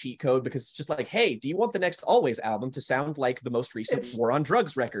like a cheat code, because it's just like, hey, do you want the next Alvvays album to sound like the most recent War on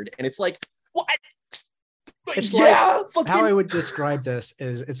Drugs record? And it's like, what? It's yeah, like, how I would describe this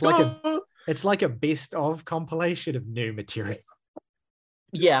is it's like a best of compilation of new material.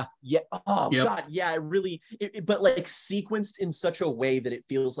 Yeah. Oh yep. God, yeah. It really, but like sequenced in such a way that it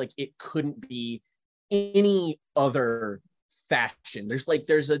feels like it couldn't be any other fashion.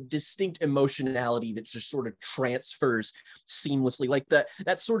 There's a distinct emotionality that just sort of transfers seamlessly, like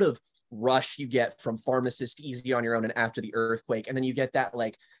that sort of rush you get from Pharmacist, Easy on Your Own, and After the Earthquake, and then you get that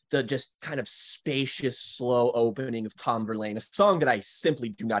like the just kind of spacious slow opening of Tom Verlaine, a song that I simply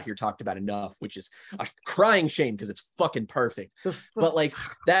do not hear talked about enough, which is a crying shame because it's fucking perfect. But like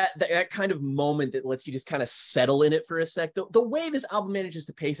that kind of moment that lets you just kind of settle in it for a sec, the way this album manages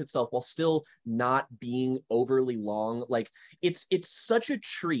to pace itself while still not being overly long, like it's such a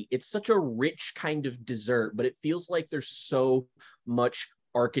treat. It's such a rich kind of dessert, but it feels like there's so much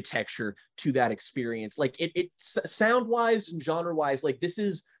architecture to that experience. Like it sound wise and genre wise, like this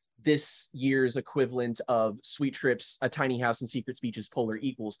is this year's equivalent of Sweet Trip's A Tiny House and Secret Speech's Polar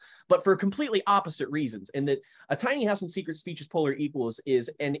Equals, but for completely opposite reasons. And that A Tiny House and Secret Speech's Polar Equals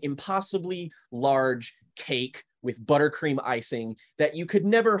is an impossibly large cake with buttercream icing that you could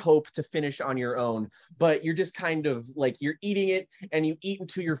never hope to finish on your own, but you're just kind of like, you're eating it and you eat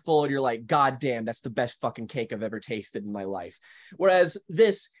until you're full and you're like, God damn, that's the best fucking cake I've ever tasted in my life. Whereas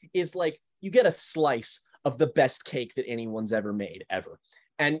this is like, you get a slice of the best cake that anyone's ever made, ever.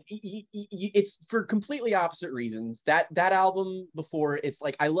 And it's for completely opposite reasons. That album before, it's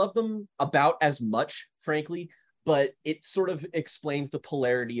like, I love them about as much, frankly, but it sort of explains the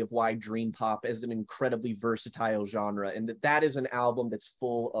polarity of why dream pop is an incredibly versatile genre, and that is an album that's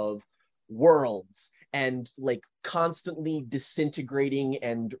full of worlds and like constantly disintegrating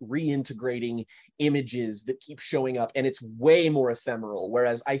and reintegrating images that keep showing up, and it's way more ephemeral,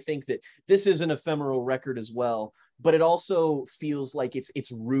 whereas I think that this is an ephemeral record as well, but it also feels like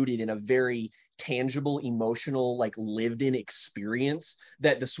it's rooted in a very tangible, emotional, like lived in experience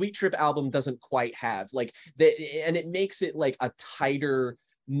that the Sweet Trip album doesn't quite have. Like and it makes it like a tighter,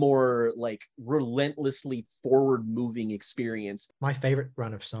 more like relentlessly forward moving experience. My favorite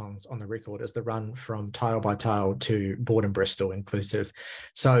run of songs on the record is the run from Tile by Tile to Bored in Bristol inclusive.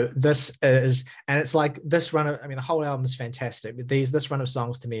 So this is, and it's like this run of, I mean, the whole album is fantastic, but this run of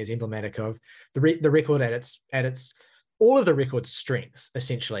songs to me is emblematic of the record at its all of the record's strengths,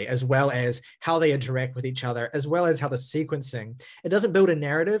 essentially, as well as how they interact with each other, as well as how the sequencing, it doesn't build a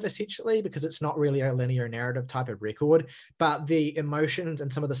narrative, essentially, because it's not really a linear narrative type of record, but the emotions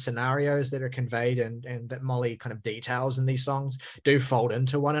and some of the scenarios that are conveyed and that Molly kind of details in these songs do fold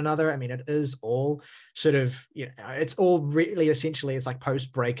into one another. I mean, it is all sort of, you know, it's all really essentially, it's like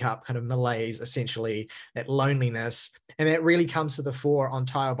post-breakup kind of malaise, essentially, that loneliness, and that really comes to the fore on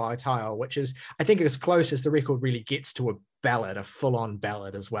Tile by Tile, which is, I think, as close as the record really gets to a ballad, a full-on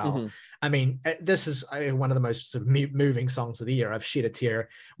ballad as well. Mm-hmm. I mean, this is one of the most sort of moving songs of the year. I've shed a tear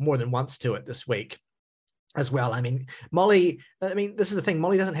more than once to it this week as well. I mean, Molly, I mean, this is the thing,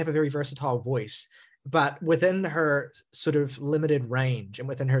 Molly doesn't have a very versatile voice, but within her sort of limited range and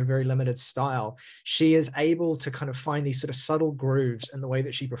within her very limited style, she is able to kind of find these sort of subtle grooves in the way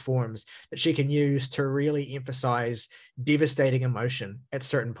that she performs that she can use to really emphasize devastating emotion at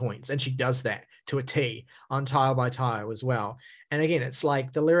certain points. And she does that to a T on Tile by Tile as well. And again, it's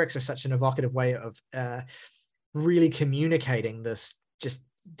like the lyrics are such an evocative way of really communicating this just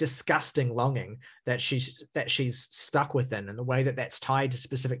disgusting longing that she's stuck within, and the way that that's tied to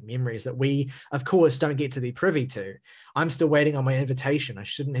specific memories that we of course don't get to be privy to. I'm still waiting on my invitation. I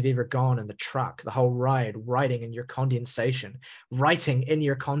shouldn't have ever gone in the truck the whole ride, writing in your condensation.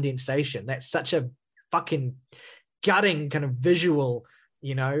 That's such a fucking gutting kind of visual,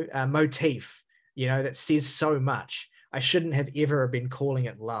 you know, motif, you know, that says so much. I shouldn't have ever been calling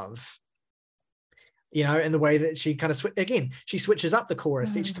it love. You know, in the way that she kind of she switches up the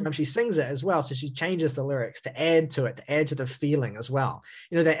chorus each time she sings it as well. So she changes the lyrics to add to it, to add to the feeling as well.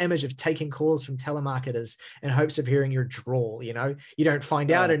 You know, that image of taking calls from telemarketers in hopes of hearing your drawl, you know, you don't find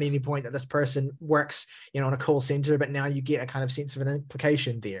out at any point that this person works, you know, on a call center, but now you get a kind of sense of an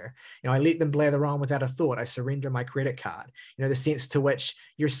implication there. You know, I let them blather on without a thought. I surrender my credit card. You know, the sense to which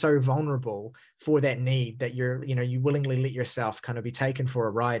you're so vulnerable for that need that you're, you know, you willingly let yourself kind of be taken for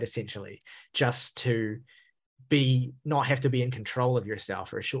a ride, essentially, just to not have to be in control of yourself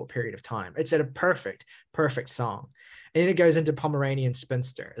for a short period of time. It's a perfect song. And then it goes into Pomeranian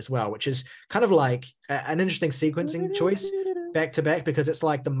Spinster as well, which is kind of like an interesting sequencing choice back to back, because it's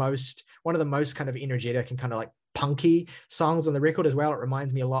like one of the most kind of energetic and kind of like punky songs on the record as well. It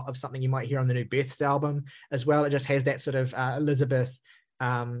reminds me a lot of something you might hear on the new Beth's album as well. It just has that sort of Elizabeth,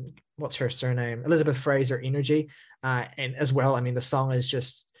 what's her surname? Elizabeth Fraser energy. And as well, I mean, the song is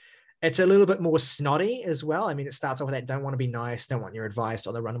just, it's a little bit more snotty as well. I mean, it starts off with that, don't want to be nice, don't want your advice,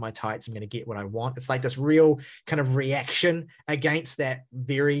 on the run of my tights, I'm going to get what I want. It's like this real kind of reaction against that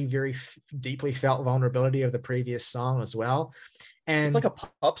very, very deeply felt vulnerability of the previous song as well. And it's like a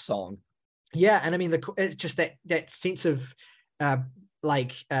pop song. Yeah. And I mean, it's just that sense of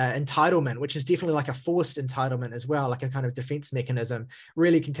entitlement, which is definitely like a forced entitlement as well, like a kind of defense mechanism,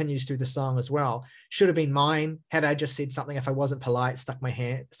 really continues through the song as well. Should have been mine had I just said something. If I wasn't polite, stuck out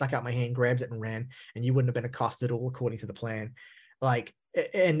my hand, grabbed it and ran, and you wouldn't have been accosted all according to the plan. Like,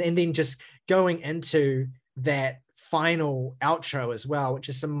 and then just going into that final outro as well, which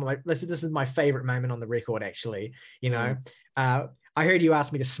is this is my favorite moment on the record, actually. You know, I heard you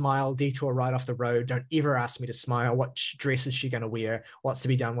ask me to smile, detour right off the road. Don't ever ask me to smile. What dress is she going to wear? What's to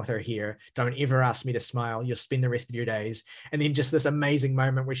be done with her hair? Don't ever ask me to smile. You'll spend the rest of your days. And then just this amazing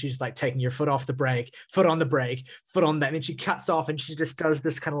moment where she's like taking your foot off the brake, foot on the brake, foot on that. And then she cuts off and she just does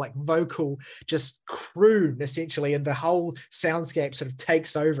this kind of like vocal, just croon essentially. And the whole soundscape sort of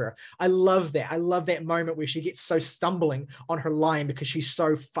takes over. I love that. I love that moment where she gets so stumbling on her line because she's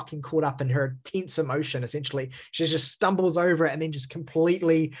so fucking caught up in her tense emotion, essentially. She just stumbles over it and then just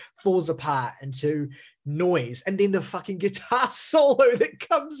completely falls apart into noise, and then the fucking guitar solo that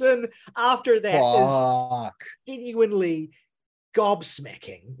comes in after that is genuinely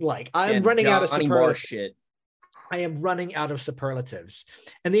gobsmacking. Like, I'm running out of superlatives. I am running out of superlatives.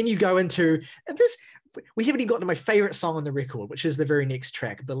 And then you go into this. We haven't even gotten to my favorite song on the record, which is the very next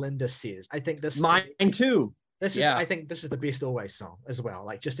track, Belinda Says. I think this mine too. I think this is the best Alvvays song as well.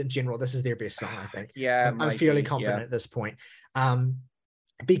 Like, just in general, this is their best song, I think. Yeah, I'm fairly confident at this point. And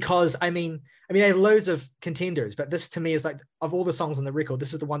because I mean, they have loads of contenders, but this to me is like, of all the songs on the record,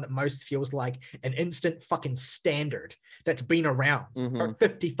 this is the one that most feels like an instant fucking standard that's been around for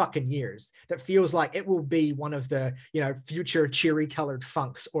 50 fucking years. That feels like it will be one of the, future cherry colored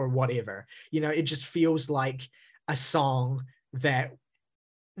funks or whatever. It just feels like a song that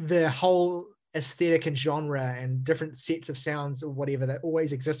the whole aesthetic and genre and different sets of sounds or whatever that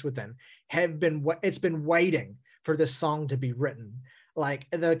always exist within it's been waiting for this song to be written. Like,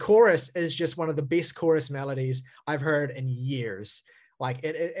 the chorus is just one of the best chorus melodies I've heard in years. Like,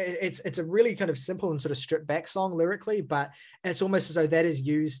 it's a really kind of simple and sort of stripped back song lyrically, but it's almost as though that is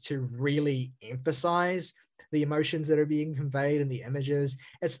used to really emphasize the emotions that are being conveyed and the images.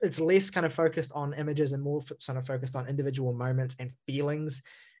 It's less kind of focused on images and more kind of focused on individual moments and feelings.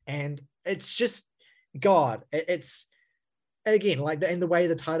 And it's just, God, it's, again, like in the way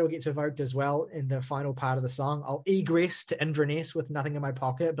the title gets evoked as well in the final part of the song. I'll egress to Inverness with nothing in my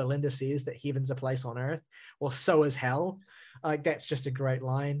pocket. Belinda says that heaven's a place on earth. Well, so is hell. Like, that's just a great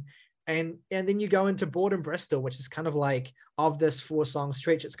line. And then you go into Boredom Bristol, which is kind of like, of this 4-song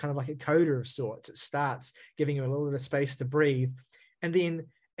stretch, it's kind of like a coda of sorts. It starts giving you a little bit of space to breathe. And then,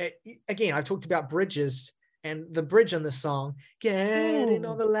 again, I've talked about bridges, and the bridge in the song, getting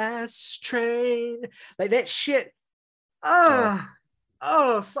on the last train, like that shit.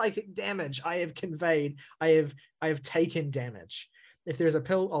 Psychic damage I have conveyed. I have taken damage. If there's a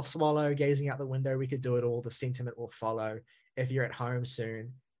pill I'll swallow, gazing out the window, we could do it all. The sentiment will follow. If you're at home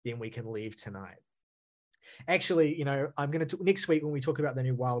soon, then we can leave tonight. Actually, I'm going to next week when we talk about the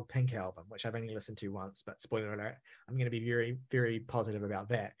new Wild Pink album, which I've only listened to once, but spoiler alert, I'm going to be very, very positive about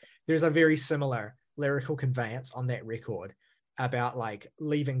that. There's a very similar lyrical conveyance on that record about like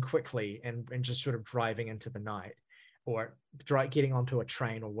leaving quickly and just sort of driving into the night, or getting onto a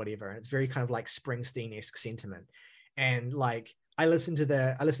train or whatever. And it's very kind of like Springsteen-esque sentiment. And like, I listened to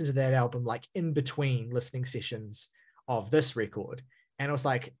that album like in between listening sessions of this record, and it was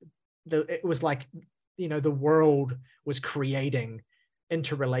like the world was creating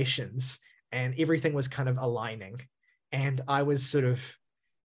interrelations and everything was kind of aligning. And I was sort of,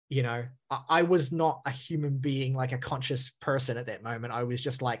 I was not a human being, like a conscious person at that moment. I was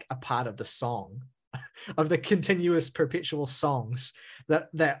just like a part of the song, of the continuous perpetual songs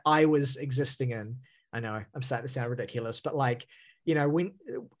that I was existing in. I know I'm starting to sound ridiculous, but like, when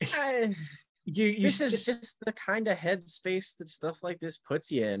this is just the kind of headspace that stuff like this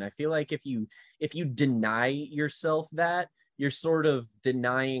puts you in. I feel like if you deny yourself that, you're sort of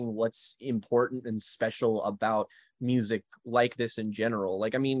denying what's important and special about music like this in general.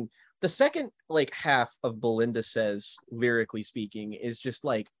 Like, I mean, the second like half of Belinda Says, lyrically speaking, is just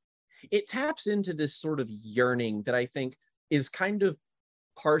like, it taps into this sort of yearning that I think is kind of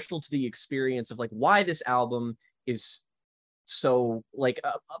partial to the experience of like why this album is so like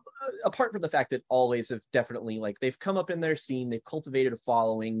apart from the fact that Alvvays have definitely like they've come up in their scene, they've cultivated a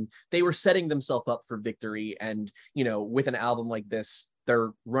following, they were setting themselves up for victory, and with an album like this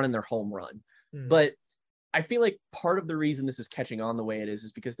they're running their home run. But I feel like part of the reason this is catching on the way it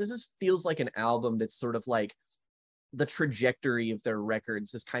is because feels like an album that's sort of like the trajectory of their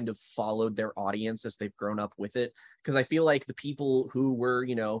records has kind of followed their audience as they've grown up with it. Because I feel like the people who were,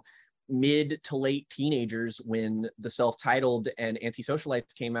 mid to late teenagers when the self-titled and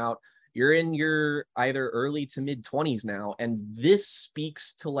Antisocialites came out, you're in your either early to mid 20s now. And this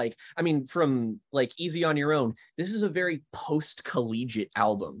speaks to like, I mean, from like Easy on Your Own, this is a very post-collegiate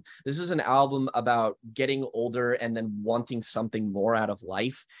album. This is an album about getting older and then wanting something more out of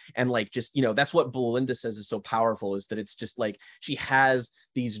life. And like, just, that's what Belinda Says is so powerful, is that it's just like, she has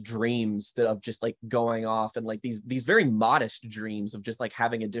these dreams that of just like going off and like these very modest dreams of just like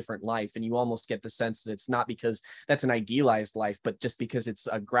having a different life. And you almost get the sense that it's not because that's an idealized life, but just because it's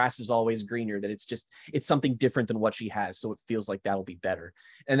grass is always greener, that it's something different than what she has, so it feels like that'll be better.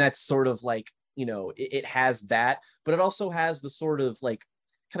 And that's sort of like, it has that, but it also has the sort of like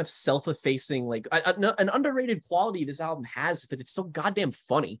kind of self-effacing, like an underrated quality this album has, that it's so goddamn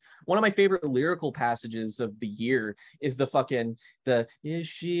funny. One of my favorite lyrical passages of the year is the is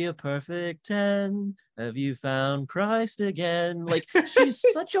she a perfect 10? Have you found Christ again? Like, she's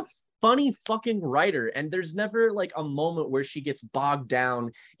such a funny fucking writer, and there's never like a moment where she gets bogged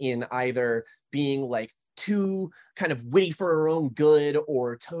down in either being like too kind of witty for her own good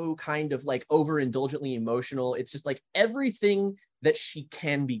or too kind of like overindulgently emotional. It's just like everything that she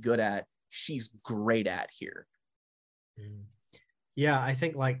can be good at, she's great at here. Yeah, I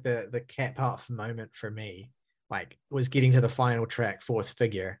think like the cap off moment for me like was getting to the final track, Fourth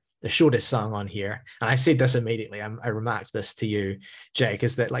Figure, the shortest song on here, and I said this immediately, I remarked this to you, Jake,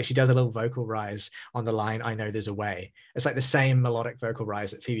 is that like she does a little vocal rise on the line, "I know there's a way." It's like the same melodic vocal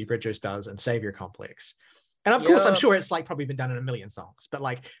rise that Phoebe Bridgers does in Savior Complex. And of course, I'm sure it's like probably been done in a million songs, but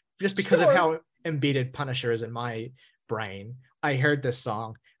like just because of how embedded Punisher is in my brain, I heard this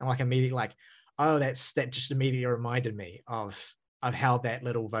song and like immediately like, oh, that just immediately reminded me of how that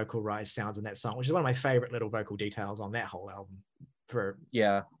little vocal rise sounds in that song, which is one of my favorite little vocal details on that whole album for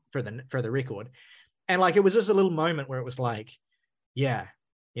the record. And like it was just a little moment where it was like, yeah,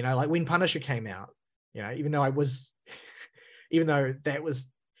 you know, like when Punisher came out, you know, even though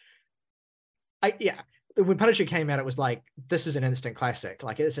when Punisher came out, it was like, this is an instant classic.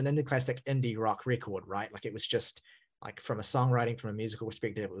 Like it's an indie classic indie rock record, right? Like it was just like from a songwriting, from a musical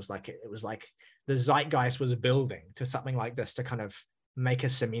perspective, it was like the zeitgeist was building to something like this to kind of make a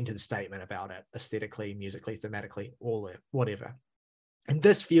cemented statement about it, aesthetically, musically, thematically, all that, whatever. And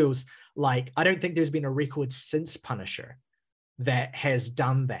this feels like, I don't think there's been a record since Punisher that has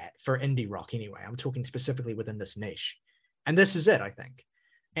done that for indie rock anyway. I'm talking specifically within this niche. And this is it, I think.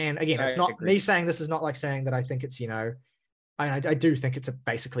 And again, it's not me saying this is not like saying that I think it's, you know, I do think it's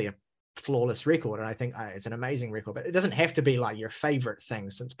basically a flawless record, and I think it's an amazing record, but it doesn't have to be like your favorite thing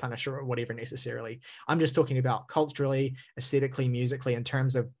since Punisher or whatever necessarily. I'm just talking about culturally, aesthetically, musically, in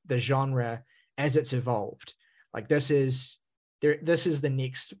terms of the genre as it's evolved. Like this is the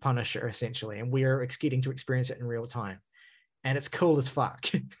next Punisher essentially, and we're getting to experience it in real time, and it's cool as fuck.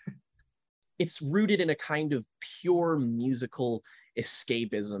 It's rooted in a kind of pure musical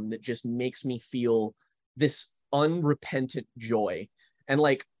escapism that just makes me feel this unrepentant joy. And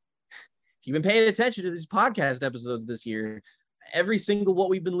like, if you've been paying attention to these podcast episodes this year, every single what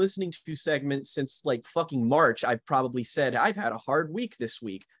we've been listening to segment since like fucking March, I've probably said I've had a hard week this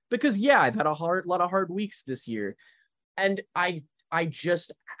week, because yeah, I've had a lot of hard weeks this year. And I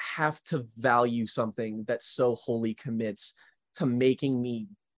just have to value something that so wholly commits to making me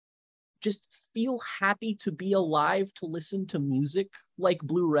just feel happy to be alive, to listen to music like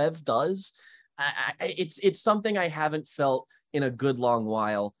Blue Rev does. It's something I haven't felt in a good long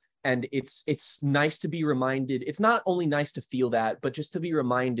while. And it's nice to be reminded. It's not only nice to feel that, but just to be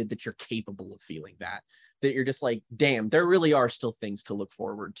reminded that you're capable of feeling that you're just like, damn, there really are still things to look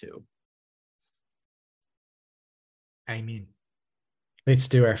forward to. Amen. Let's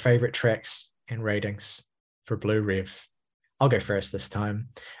do our favorite tracks and ratings for Blue Rev. I'll go first this time.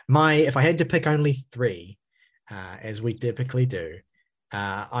 If I had to pick only 3, as we typically do,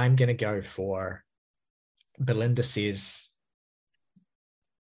 I'm going to go for Belinda Says.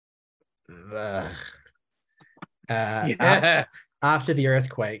 After the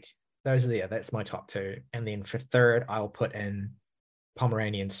Earthquake. That's my top 2. And then for third, I'll put in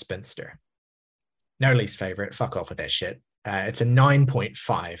Pomeranian Spinster. No least favorite. Fuck off with that shit. It's a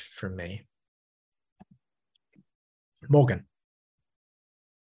 9.5 from me. Morgan.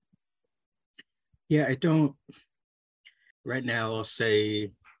 Yeah, right now I'll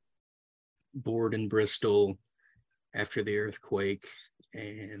say Bored in Bristol, After the Earthquake,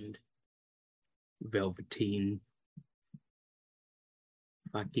 and Velveteen.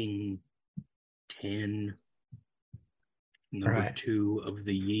 Fucking 10. Number 2 of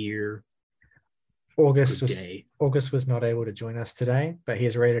the year. August was not able to join us today, but he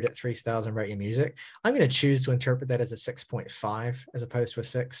is rated at 3 stars on Rate Your Music. I'm going to choose to interpret that as a 6.5 as opposed to a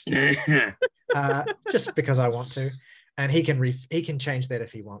 6. Just because I want to, and he can change that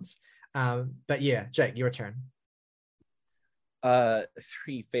if he wants. But yeah, Jake, your turn. 3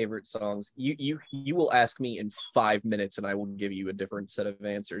 favorite songs. You will ask me in 5 minutes, and I will give you a different set of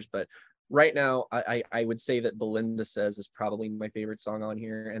answers. But right now, I would say that Belinda Says is probably my favorite song on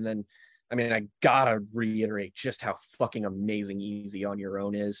here, and then, I mean, I gotta reiterate just how fucking amazing Easy on Your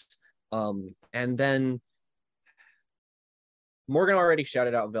Own is. And then Morgan already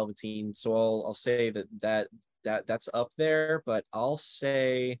shouted out Velveteen, so I'll say that's up there, but I'll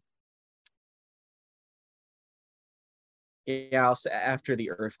say, yeah, I'll say After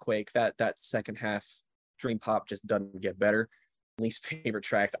the Earthquake. That second half dream pop just doesn't get better. Least favorite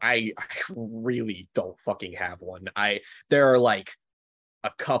track, I really don't fucking have one. There are like a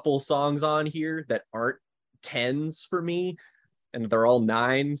couple songs on here that aren't 10s for me, and they're all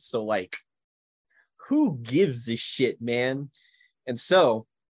 9s, so like, who gives a shit, man? And so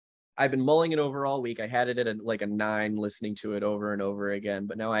I've been mulling it over all week. I had it at a 9, listening to it over and over again,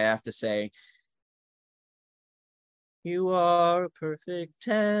 but now I have to say, you are a perfect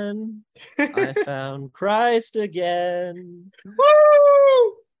 10. I found Christ again.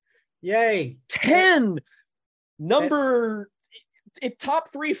 Woo! Yay. 10!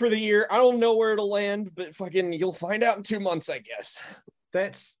 Top 3 for the year. I don't know where it'll land, but fucking you'll find out in 2 months, I guess.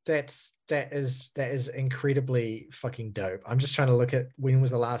 that is incredibly fucking dope. I'm just trying to look at when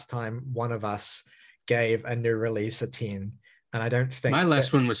was the last time one of us gave a new release a 10, and I don't think My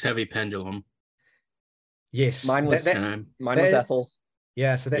last one was Heavy Pendulum. Yes, Mine was Ethel.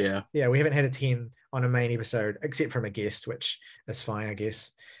 Yeah, so that's we haven't had a 10 on a main episode except from a guest, which is fine, I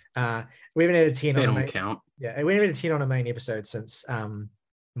guess. We haven't had a 10 They on a don't main, count. Yeah, we haven't had a 10 on a main episode since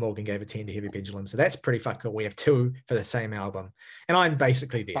Morgan gave a 10 to Heavy Pendulum. So that's pretty fucking cool. We have 2 for the same album. And I'm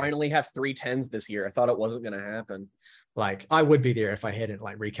basically there. Finally have 3 10s this year. I thought it wasn't going to happen. Like, I would be there if I hadn't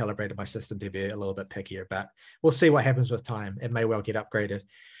like recalibrated my system to be a little bit pickier, but we'll see what happens with time. It may well get upgraded,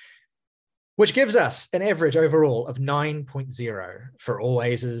 which gives us an average overall of 9.0 for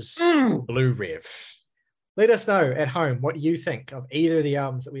Alvvays' Blue Rev. Let us know at home what you think of either of the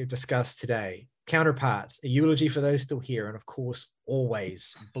albums that we've discussed today. Counterparts, a eulogy for those still here, and of course,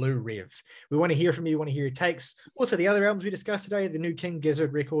 Alvvays, Blue Rev. We want to hear from you, we want to hear your takes. Also, the other albums we discussed today, the new King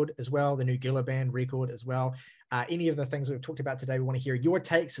Gizzard record as well, the new Gilla band record as well. Any of the things we've talked about today, we want to hear your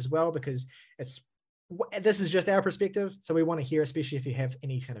takes as well, because this is just our perspective. So we want to hear, especially if you have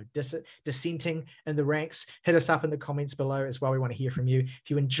any kind of dissenting in the ranks, hit us up in the comments below as well. We want to hear from you. If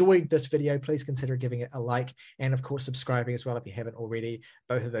you enjoyed this video, please consider giving it a like, and of course, subscribing as well if you haven't already.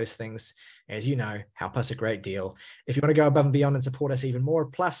 Both of those things, as you know, help us a great deal. If you want to go above and beyond and support us even more,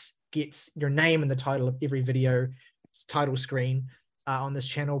 plus get your name in the title of every video title screen on this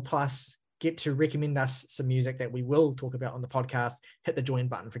channel, plus get to recommend us some music that we will talk about on the podcast, hit the join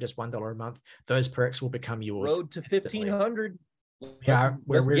button for just $1 a month. Those perks will become yours. Road to 1,500. Yeah,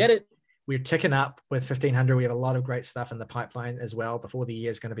 let's get it. We're ticking up with 1,500. We have a lot of great stuff in the pipeline as well before the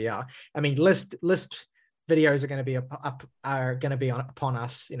year is going to be out. I mean, list videos are going to be upon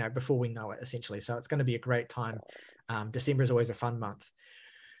us, before we know it, essentially. So it's going to be a great time. December is always a fun month.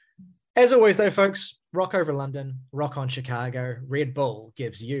 As always, though, folks, rock over London, rock on Chicago. Red Bull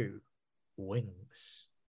gives you wings.